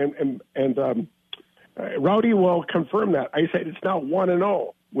 1-0, and Rowdy will confirm that. I said it's now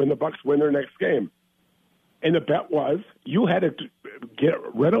 1-0 when the Bucs win their next game. And the bet was you had to get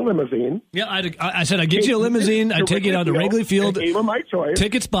rid of limousine. Yeah, I said I'd get you a limousine. I'd take you down to Wrigley Field. Gave my choice.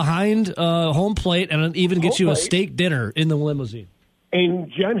 Tickets behind home plate, and I'd even get you a steak dinner in the limousine.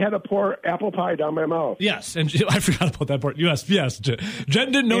 And Jen had to pour apple pie down my mouth. Yes, and I forgot about that part. Yes. Jen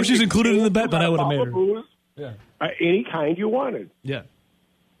didn't know she's included in the bet, but I would have made her. Booze, any kind you wanted. Yeah.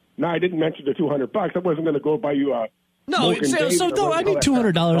 Now, I didn't mention the $200. I wasn't going to go buy you a... No, so no, I need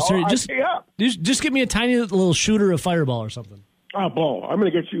 $200 here. Just give me a tiny little shooter of Fireball or something. Oh, ball. I'm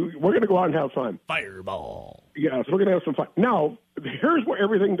going to get you... We're going to go out and have fun. Fireball. Yes, we're going to have some fun. Now, here's where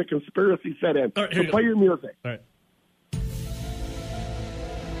everything the conspiracy set in. Right, so play your music. All right.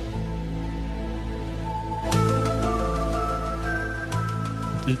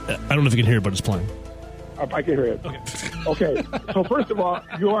 I don't know if you can hear it, but it's playing. I can hear it. Okay. So first of all,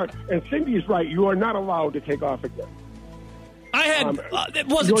 you are, and Cindy's right, you are not allowed to take off again. I had, it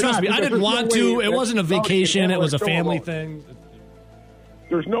wasn't, trust me, I didn't want to. It wasn't a vacation. It was a family thing.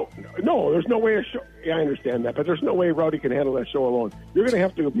 There's no way I understand that, but there's no way Rowdy can handle that show alone. You're going to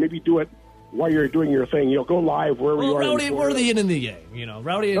have to maybe do it while you're doing your thing. You'll go live wherever you are. Rowdy, we're the yin and the yang,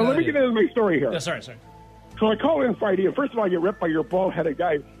 Rowdy. Now, let me get into my story here. Yeah, sorry. So I call in Friday, and first of all, I get ripped by your bald-headed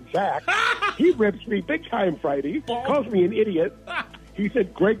guy, Zach. He rips me big time Friday, calls me an idiot. He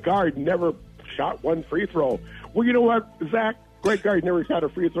said Greg Gard never shot one free throw. Well, you know what, Zach? Greg Gard never shot a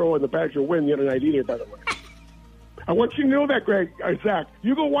free throw in the Badger win the other night either, by the way. I want you to know that, Zach.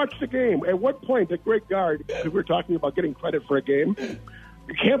 You go watch the game. At what point did Greg Gard, because we're talking about getting credit for a game,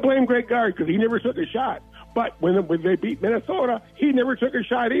 you can't blame Greg Gard because he never took a shot. But when they beat Minnesota, he never took a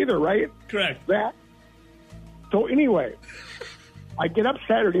shot either, right? Correct. Zach? So anyway, I get up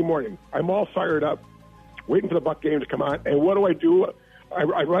Saturday morning. I'm all fired up, waiting for the Buck game to come on. And what do? I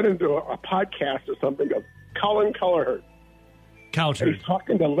run into a podcast or something of Colin Kelleher. Coucher. He's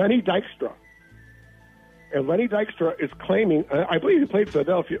talking to Lenny Dykstra. And Lenny Dykstra is claiming, I believe he played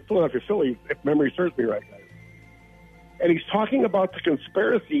Philadelphia Phillies, if memory serves me right, guys. And he's talking about the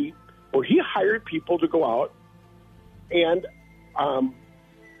conspiracy where he hired people to go out and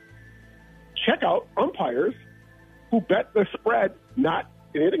check out umpires who bet the spread, not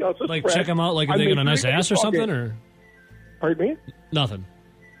anything else. Like check them out, like if they got a nice ass or something, or pardon me? Nothing.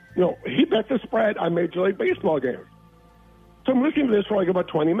 No, he bet the spread on Major League Baseball games. So I'm listening to this for like about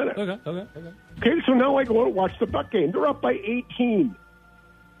 20 minutes. Okay, so now I go and watch the Buck game. They're up by 18.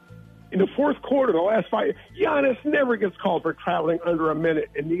 In the fourth quarter, the last 5, Giannis never gets called for traveling under a minute.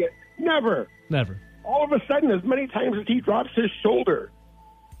 Never. All of a sudden, as many times as he drops his shoulder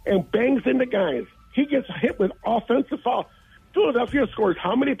and bangs into guys, he gets hit with offensive foul. Philadelphia scores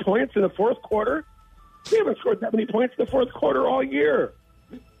how many points in the fourth quarter? They haven't scored that many points in the fourth quarter all year.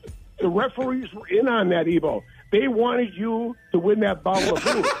 The referees were in on that, Evo. They wanted you to win that bottle of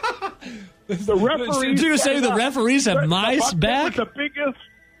booze. The referees. Did you say the referees have my back? It was the biggest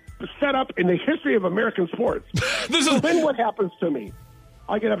setup in the history of American sports. Then what happens to me?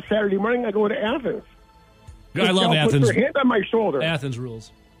 I get up Saturday morning. I go to Athens. I love Athens. Puts her hand on my shoulder. Athens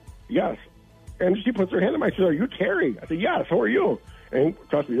rules. Yes. And she puts her hand on my shoulder. Are you Terry? I said, yes. How are you? And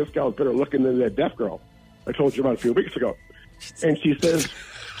trust me, this gal's better looking than that deaf girl I told you about a few weeks ago. And she says,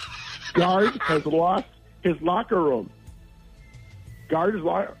 Gard has lost his locker room. Gard is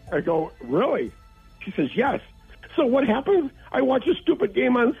lost. I go, really? She says, yes. So what happens? I watch a stupid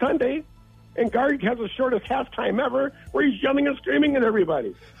game on Sunday, and Gard has the shortest halftime ever where he's yelling and screaming at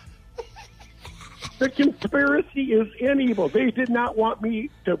everybody. The conspiracy is in, evil. They did not want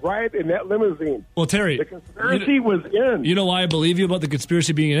me to ride in that limousine. Well, Terry, the conspiracy was in. You know why I believe you about the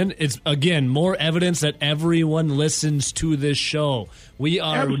conspiracy being in? It's, again, more evidence that everyone listens to this show. We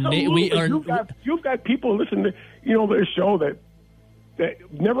are. You've got people listening to this show that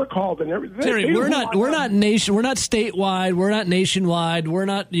never called and everything. Terry, we're not statewide, we're not nationwide, we're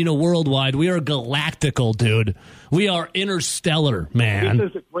not worldwide. We are galactical, dude. We are interstellar, man. This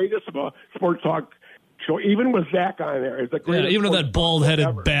is the greatest sports talk show, even with Zach on there. It's the greatest. Even with that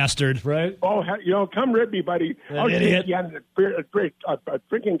bald-headed bastard, right? Oh, come rip me, buddy. I'll take you on a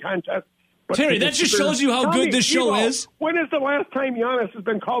drinking contest. But Terry, that just shows you how good this show is. When is the last time Giannis has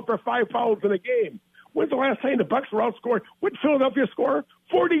been called for 5 fouls in a game? When's the last time the Bucks were outscored? What did Philadelphia score?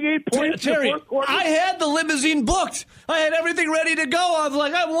 48 points Terry, in the fourth quarter? I had the limousine booked. I had everything ready to go. I was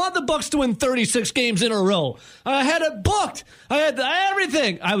like, I want the Bucks to win 36 games in a row. I had it booked. I had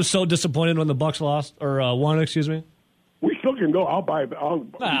everything. I was so disappointed when the Bucks lost or won. Excuse me. We still can go. I'll buy.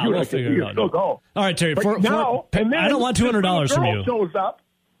 We'll figure it out. Still go. All right, Terry. I don't want $200 from you. Shows up.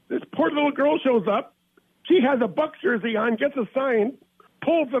 This poor little girl shows up. She has a Bucks jersey on. Gets a sign.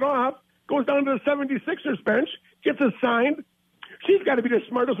 Pulls it off. Goes down to the 76ers bench, gets it signed. She's got to be the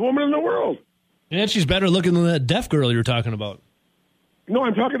smartest woman in the world. And she's better looking than that deaf girl you're talking about. No,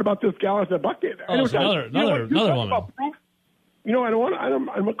 I'm talking about this gal at the bucket. Oh, another woman. I don't want. I'm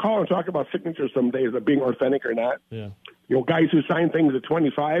gonna call and talk about signatures some days of being authentic or not. Yeah. guys who sign things at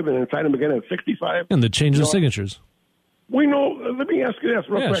 25 and then sign them again at 65. And they change the signatures. We know. Let me ask you this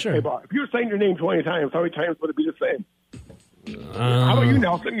real quick, sure. hey, Bob. If you sign your name 20 times, how many times would it be the same? How about you,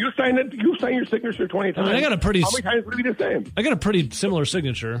 Nelson? You sign your signature 20 times. I got a pretty. How many times would it be the same? I got a pretty similar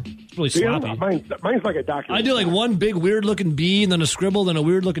signature. It's really sloppy. Mine's like a document. I do like one big weird-looking B, and then a scribble, then a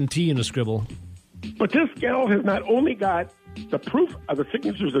weird-looking T, and a scribble. But this gal has not only got the proof of the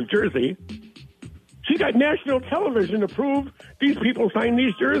signatures of Jersey, she got national television to prove these people signed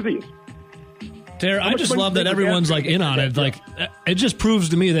these jerseys. Terry, I just love that everyone's like in on it. Like, it just proves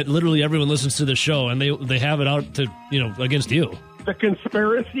to me that literally everyone listens to the show and they have it out to against you. The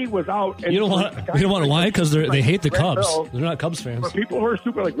conspiracy was out. And you don't want to why? Because they hate the Cubs. They're not Cubs fans. For people who are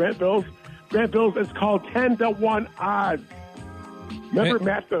super like Grant Bills, it's called 10-1 odds. Remember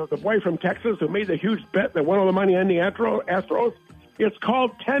Matt, the boy from Texas who made the huge bet that won all the money on the Astros? It's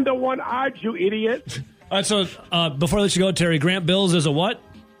called 10-1 odds, you idiot. All right, so before I let you go, Terry, Grant Bills is a what?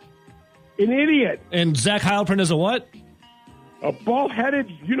 An idiot. And Zach Heilprin is a what? A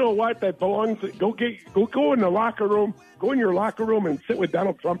bald-headed, you know what, that belongs to, go in the locker room, go in your locker room and sit with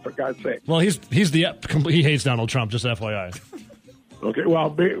Donald Trump, for God's sake. Well, he hates Donald Trump, just FYI. Okay,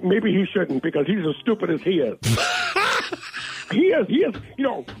 well, maybe he shouldn't because he's as stupid as he is. He is,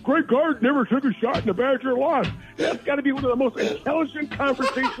 great guard never took a shot in a Badger loss. That's got to be one of the most intelligent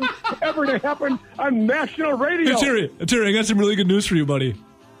conversations ever to happen on national radio. Hey, Terry, I got some really good news for you, buddy.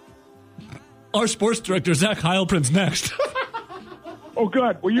 Our sports director, Zach Heilprin's next. Oh,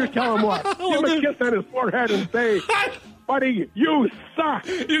 good. Well, you tell him what. Give him a kiss on his forehead and say, buddy, you suck.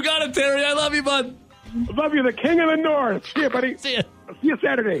 You got it, Terry. I love you, bud. Love you, the king of the north. See you, buddy. See you. See you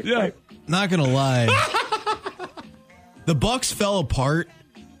Saturday. Yeah. Bye. Not going to lie. The Bucks fell apart,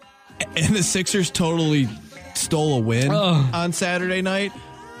 and the Sixers totally stole a win on Saturday night.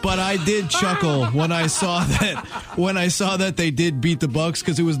 But I did chuckle when I saw that they did beat the Bucks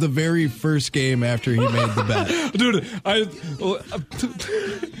because it was the very first game after he made the bet. Dude,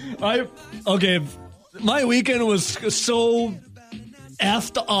 okay. My weekend was so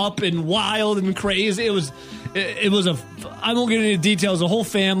effed up and wild and crazy. It was I won't get into details. A whole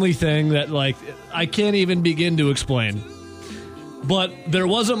family thing that I can't even begin to explain. But there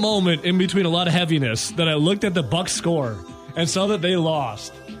was a moment in between a lot of heaviness that I looked at the Bucks score and saw that they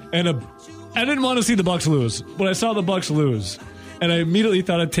lost. And I didn't want to see the Bucks lose, but I saw the Bucks lose. And I immediately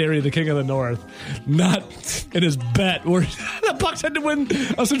thought of Terry, the king of the north, not in his bet where the Bucks had to win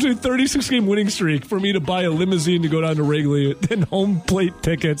essentially a 36-game winning streak for me to buy a limousine to go down to Wrigley and home plate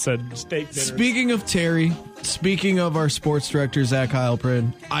tickets and steak dinner. Speaking of Terry, speaking of our sports director, Zach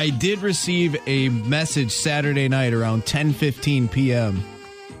Heilprin, I did receive a message Saturday night around 10:15 p.m.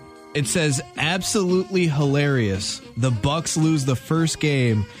 It says, absolutely hilarious. The Bucks lose the first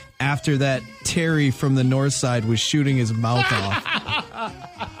game after that Terry from the north side was shooting his mouth off.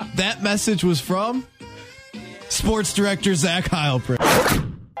 That message was from sports director Zach Heilprin.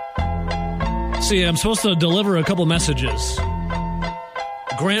 See, I'm supposed to deliver a couple messages.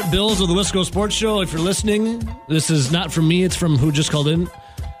 Grant Bills of the Wisco Sports Show, if you're listening, this is not from me, it's from who just called in.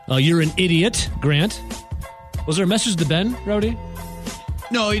 You're an idiot, Grant. Was there a message to Ben, Rowdy?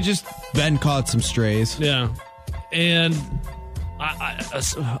 No, Ben caught some strays. Yeah. And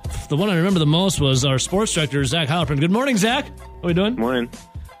the one I remember the most was our sports director, Zach Heilprin. Good morning, Zach. How are we doing? Morning.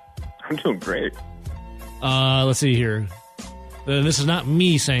 I'm doing great. Let's see here. This is not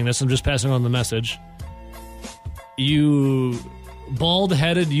me saying this. I'm just passing on the message. You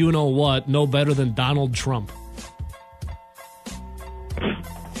bald-headed you-know-what, no better than Donald Trump.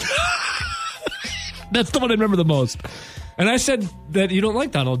 That's the one I remember the most. And I said that you don't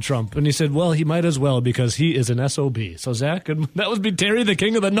like Donald Trump. And he said, well, he might as well because he is an SOB. So, Zach, that would be Terry, the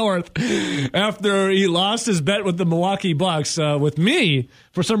king of the north, after he lost his bet with the Milwaukee Bucks. With me,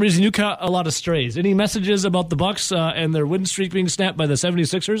 for some reason, you caught a lot of strays. Any messages about the Bucks and their win streak being snapped by the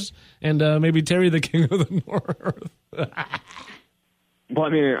 76ers? And maybe Terry, the king of the north? Well, I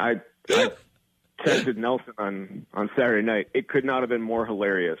mean, I texted Nelson on Saturday night. It could not have been more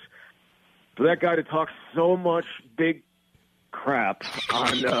hilarious. For that guy to talk so much big crap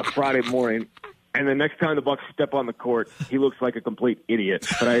on Friday morning, and the next time the Bucks step on the court, he looks like a complete idiot.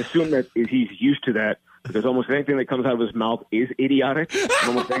 But I assume that he's used to that because almost anything that comes out of his mouth is idiotic. And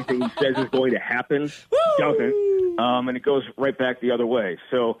almost anything he says is going to happen doesn't, and it goes right back the other way.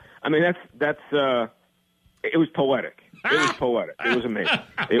 So, I mean, that's it was poetic. It was poetic. It was amazing.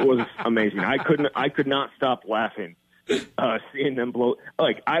 It was amazing. I could not stop laughing. Seeing them blow,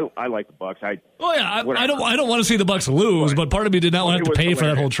 I like the Bucks. I don't want to see the Bucks lose, but part of me did not want to have to pay for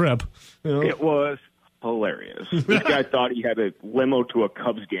that whole trip. It was hilarious. This guy thought he had a limo to a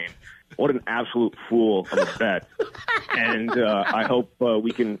Cubs game. What an absolute fool of a bet. And I hope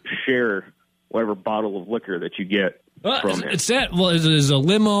we can share whatever bottle of liquor that you get from him. It's that. Well, it was a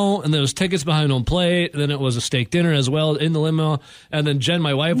limo, and there was tickets behind home plate. Then it was a steak dinner as well in the limo. And then Jen,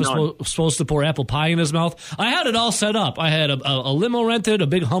 my wife, was supposed to pour apple pie in his mouth. I had it all set up. I had a limo rented, a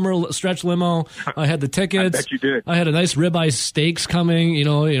big Hummer stretch limo. I had the tickets. I bet you did. I had a nice ribeye steaks coming.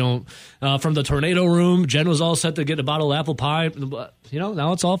 From the tornado room. Jen was all set to get a bottle of apple pie.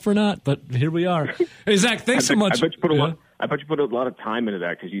 Now it's all for naught. But here we are. Hey, Zach, thanks so much. I bet you put a lot of time into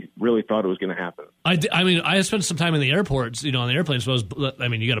that because you really thought it was going to happen. I spent some time in the airports, on the airplane. So you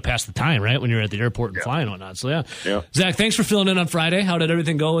got to pass the time, right, when you're at the airport and flying and whatnot. So, yeah. Zach, thanks for filling in on Friday. How did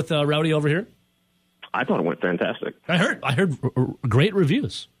everything go with Rowdy over here? I thought it went fantastic. I heard great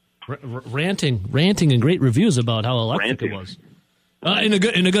reviews, ranting and great reviews about how electric it was. In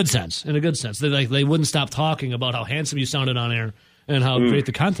a good sense. In a good sense, they wouldn't stop talking about how handsome you sounded on air and how great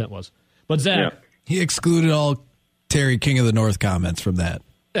the content was. But Zach, he excluded all Terry King of the North comments from that.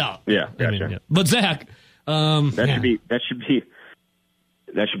 Yeah. But Zach, that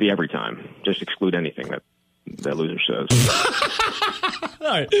should be every time. Just exclude anything that loser says.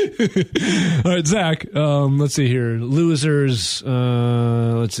 All right, Zach. Let's see here. Losers.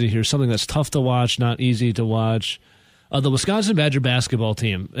 Let's see here. Something that's tough to watch, not easy to watch. The Wisconsin Badger basketball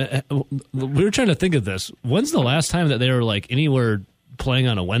team. We were trying to think of this. When's the last time that they were anywhere playing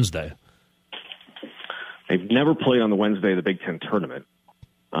on a Wednesday? They've never played on the Wednesday of the Big Ten tournament.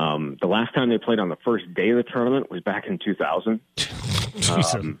 The last time they played on the first day of the tournament was back in 2000.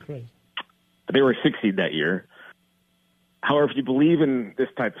 They were a 6 seed that year. However, if you believe in this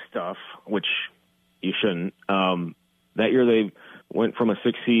type of stuff, which you shouldn't, that year they went from a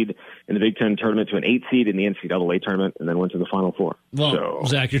 6 seed in the Big Ten tournament to an 8 seed in the NCAA tournament, and then went to the Final Four. Well,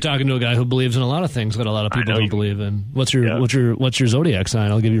 Zach, you're talking to a guy who believes in a lot of things that a lot of people don't believe in. What's your zodiac sign?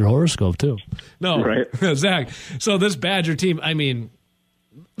 I'll give you your horoscope too. No, right, Zach. So this Badger team,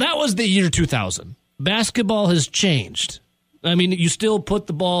 that was the year 2000. Basketball has changed. You still put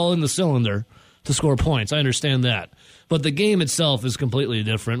the ball in the cylinder to score points. I understand that. But the game itself is completely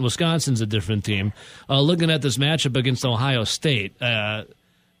different. Wisconsin's a different team. Looking at this matchup against Ohio State, how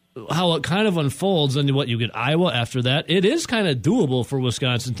it kind of unfolds, and what you get Iowa after that, it is kind of doable for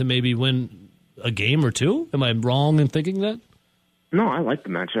Wisconsin to maybe win a game or two. Am I wrong in thinking that? No, I like the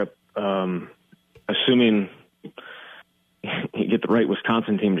matchup. Assuming you get the right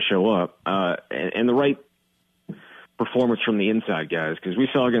Wisconsin team to show up and the right performance from the inside guys, because we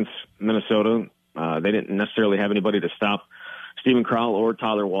saw against Minnesota, they didn't necessarily have anybody to stop Stephen Crowell or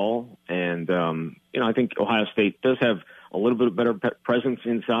Tyler Wall. And, I think Ohio State does have a little bit better presence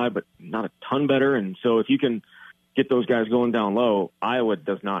inside, but not a ton better. And so if you can get those guys going down low, Iowa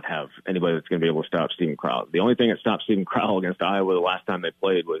does not have anybody that's going to be able to stop Stephen Crowell. The only thing that stopped Stephen Crowell against Iowa the last time they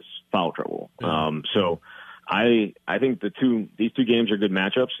played was foul trouble. So I think these two games are good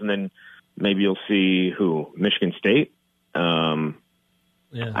matchups, and then maybe you'll see Michigan State. I'm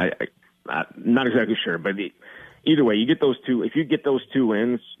not exactly sure, but either way, you get those two. If you get those two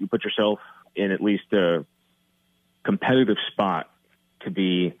wins, you put yourself in at least a competitive spot to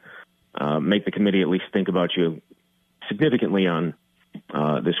make the committee at least think about you significantly on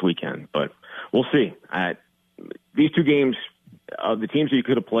this weekend. But we'll see. These two games, the teams that you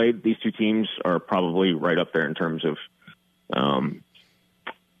could have played, these two teams are probably right up there in terms of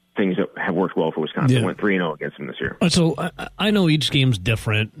things that have worked well for Wisconsin. Yeah. Went 3-0 against them this year. So I know each game's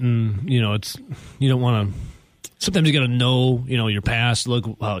different, and you don't want to. Sometimes you got to know, your past, look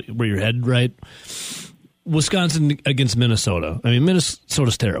where you're headed, right? Wisconsin against Minnesota.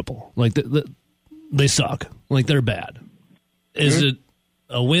 Minnesota's terrible. They suck. They're bad. Is it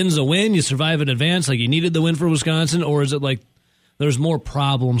a win's a win? You survive in advance, you needed the win for Wisconsin, or is it there's more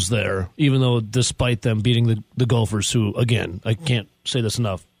problems there, even though despite them beating the Gophers, who, again, I can't say this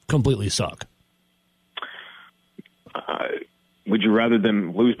enough, completely suck? Would you rather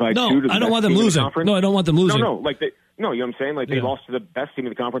them lose by 2 to the I don't want them losing. No, I don't want them losing. No, you know what I'm saying? They lost to the best team in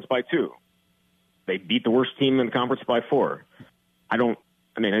the conference by 2. They beat the worst team in the conference by 4. At this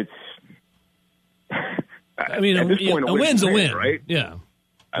point, a win's a win, right? Yeah.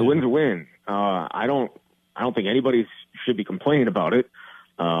 A win's a win. I don't think anybody should be complaining about it.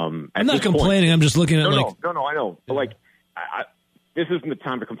 I'm not complaining. I'm just looking at No, I know. But this isn't the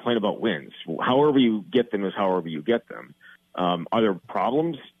time to complain about wins. However you get them is however you get them. Are there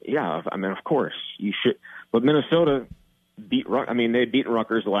problems? Yeah, of course you should. But Minnesota they'd beaten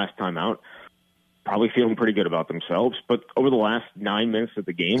Rutgers the last time out. Probably feeling pretty good about themselves. But over the last 9 minutes of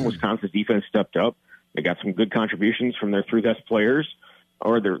the game, Wisconsin's defense stepped up. They got some good contributions from their 3 best players.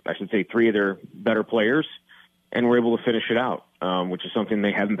 I should say 3 of their better players, and were able to finish it out, which is something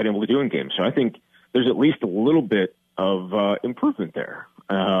they haven't been able to do in games. So I think there's at least a little bit of improvement there.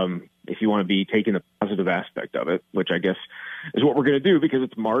 If you want to be taking the positive aspect of it, which I guess is what we're going to do because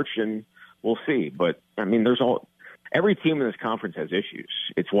it's March and we'll see. But I mean, every team in this conference has issues.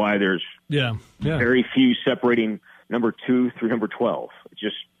 It's why there's very few separating number 2 through number 12.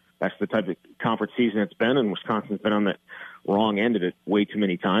 That's the type of conference season it's been, and Wisconsin's been on the wrong end of it way too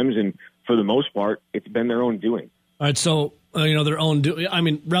many times. And for the most part, it's been their own doing. All right, so their own.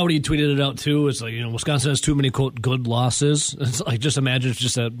 Rowdy tweeted it out too. It's like Wisconsin has too many quote good losses. It's like just imagine it's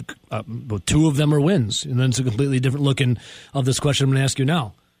just 2 of them are wins, and then it's a completely different look of this question I'm going to ask you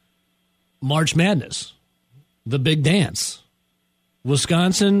now. March Madness, the big dance.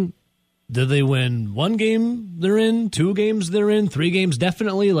 Wisconsin, did they win 1 game they're in, 2 games they're in, 3 games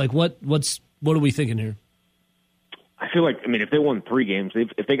definitely? Like what are we thinking here? I feel like if they won 3 games,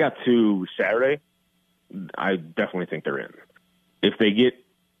 if they got to Saturday, I definitely think they're in. If they get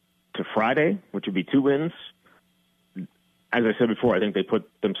to Friday, which would be 2 wins, as I said before, I think they put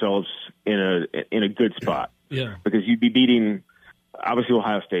themselves in a good spot. Yeah, because you'd be beating. Obviously,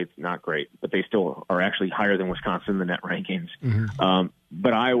 Ohio State's not great, but they still are actually higher than Wisconsin in the net rankings. Mm-hmm.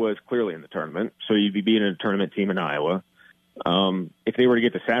 But Iowa is clearly in the tournament, so you'd be beating a tournament team in Iowa. If they were to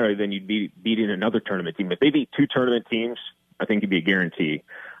get to Saturday, then you'd be beating another tournament team. If they beat 2 tournament teams, I think it'd be a guarantee.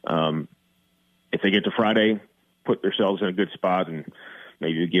 If they get to Friday, put themselves in a good spot, and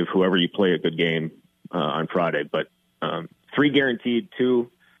maybe give whoever you play a good game on Friday. But 3 guaranteed,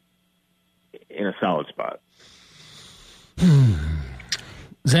 2 in a solid spot.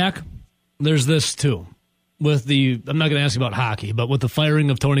 Zach, there's this too. I'm not going to ask you about hockey, but with the firing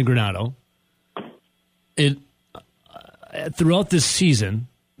of Tony Granato, throughout this season,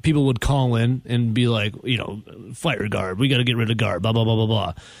 people would call in and be like, fire Gard. We got to get rid of Gard, blah, blah, blah,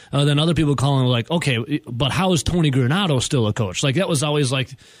 blah, blah. Then other people call in like, okay, but how is Tony Granato still a coach? Like, that was always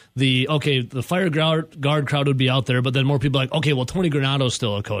like the fire Gard crowd would be out there, but then more people like, okay, well, Tony Granato's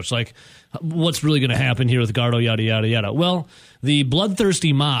still a coach. Like, what's really going to happen here with Gardo, yada, yada, yada? Well, the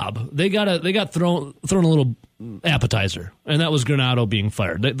bloodthirsty mob, they got thrown a little appetizer, and that was Granato being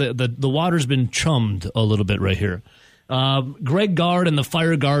fired. The water's been chummed a little bit right here. Greg Gard and the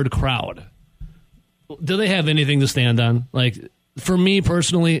Fire Gard crowd, do they have anything to stand on? Like, for me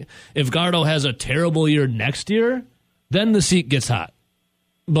personally, if Gardo has a terrible year next year, then the seat gets hot.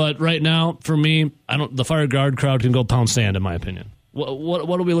 But right now, for me, the Fire Gard crowd can go pound sand, in my opinion.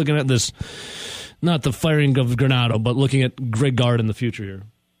 What are we looking at this? Not the firing of Granato, but looking at Greg Gard in the future here.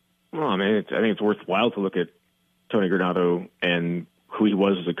 Well, I think it's worthwhile to look at Tony Granato and who he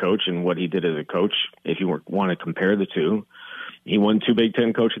was as a coach and what he did as a coach. If you want to compare the two, he won 2 Big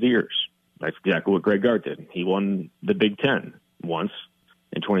Ten Coach of the Years. That's exactly what Greg Gard did. He won the Big Ten once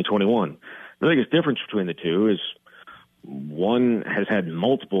in 2021. The biggest difference between the two is one has had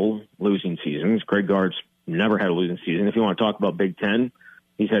multiple losing seasons. Greg Gard's never had a losing season. If you want to talk about Big Ten,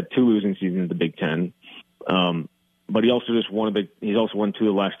 he's had 2 losing seasons in the Big Ten. But he also he's also won 2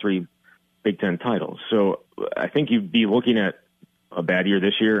 of the last 3 Big Ten titles. So I think you'd be looking at a bad year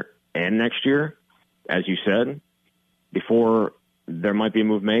this year and next year, as you said, before there might be a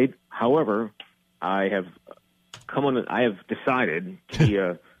move made. However, I have decided to be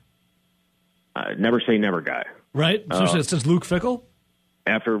a never say never guy. Right? Since Luke Fickell?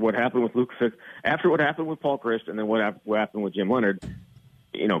 After what happened with after what happened with Paul Chryst, and then what happened with Jim Leonard,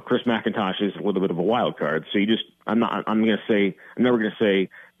 Chris McIntosh is a little bit of a wild card. So I'm never going to say,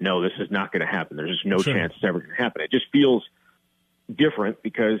 no, this is not going to happen. There's just no chance it's ever going to happen. It just feels different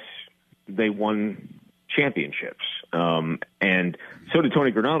because they won championships. And so did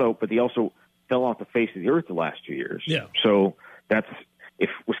Tony Granato, but he also fell off the face of the earth the last 2 years. Yeah. So if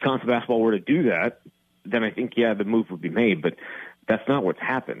Wisconsin basketball were to do that, then I think, the move would be made. But that's not what's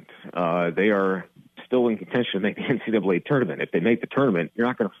happened. They are still in contention to make the NCAA tournament. If they make the tournament, you're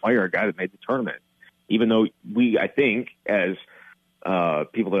not going to fire a guy that made the tournament. Even though I think, as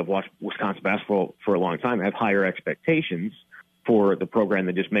people that have watched Wisconsin basketball for a long time, have higher expectations for the program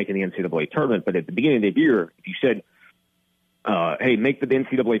than just making the NCAA tournament. But at the beginning of the year, if you said, hey, make the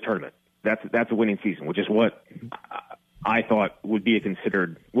NCAA tournament, that's a winning season, which is what I thought would be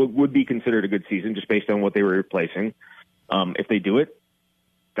considered a good season just based on what they were replacing. If they do it,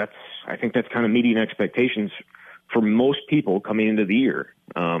 I think that's kind of meeting expectations for most people coming into the year.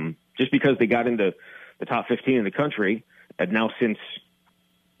 Just because they got into the top 15 in the country and now since,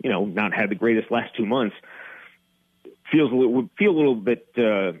 not had the greatest last 2 months, would feel a little bit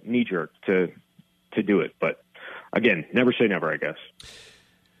knee jerk to do it. But again, never say never, I guess.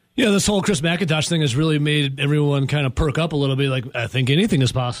 Yeah, this whole Chris McIntosh thing has really made everyone kind of perk up a little bit. Like, I think anything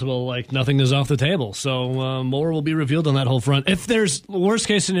is possible. Like, nothing is off the table. So more will be revealed on that whole front. If there's worst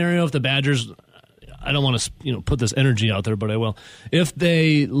case scenario, if the Badgers, I don't want to put this energy out there, but I will. If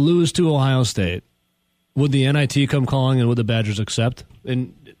they lose to Ohio State, would the NIT come calling and would the Badgers accept?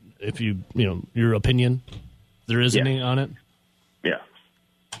 And if your opinion, there is any on it? Yeah.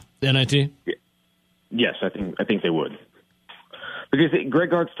 The NIT? Yeah. Yes, I think they would. Because Greg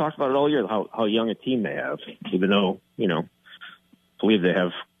Gart's talked about it all year, how young a team they have, even though, I believe they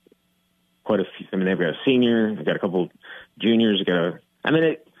have quite a few. I mean, they've got a senior, they've got a couple juniors, they're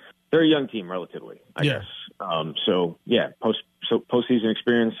a young team relatively, I guess. Postseason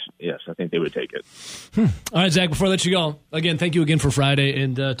experience, yes, I think they would take it. All right, Zach, before I let you go, again, thank you again for Friday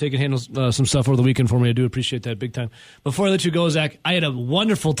and taking handle some stuff over the weekend for me. I do appreciate that big time. Before I let you go, Zach, I had a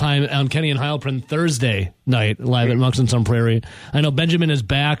wonderful time on Kenny and Heilprin Thursday night live at Monks and Sun Prairie. I know Benjamin is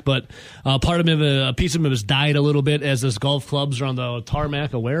back, but a piece of him has died a little bit as this golf clubs are on the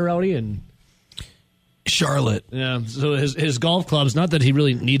tarmac of where, Rowdy? And Charlotte. Yeah, so his golf clubs, not that he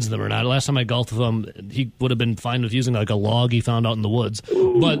really needs them or not. Last time I golfed with him, he would have been fine with using like a log he found out in the woods.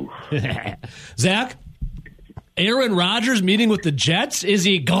 Ooh. But, Zach, Aaron Rodgers meeting with the Jets? Is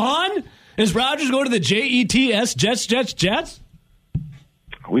he gone? Is Rodgers going to the Jets, Jets?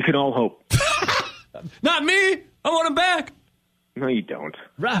 We can all hope. Not me. I want him back. No, you don't.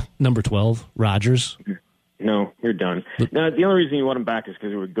 Number 12, Rodgers. No, you're done. No, the only reason you want him back is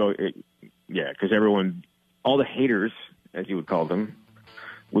because it would go... because everyone, all the haters, as you would call them,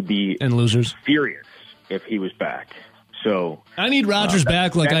 would be and losers furious if he was back. So I need Rodgers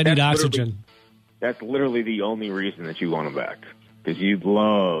back like I need oxygen. That's literally the only reason that you want him back, because you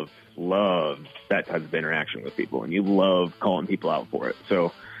love that type of interaction with people, and you love calling people out for it.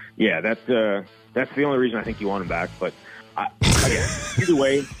 So, yeah, that's the only reason I think you want him back. But again, either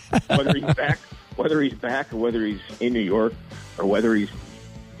way, whether he's back, or whether he's in New York, or whether he's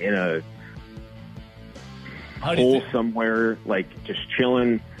in a hole somewhere, like just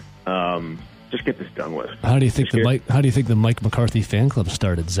chilling. Just get this done with. How do you think the Mike McCarthy fan club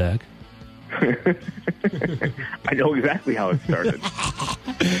started, Zach? I know exactly how it started.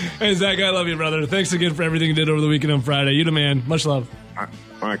 Hey, Zach, I love you, brother. Thanks again for everything you did over the weekend on Friday. You the man. Much love. All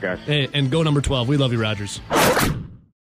right, guys. Hey, and go number 12. We love you, Rodgers.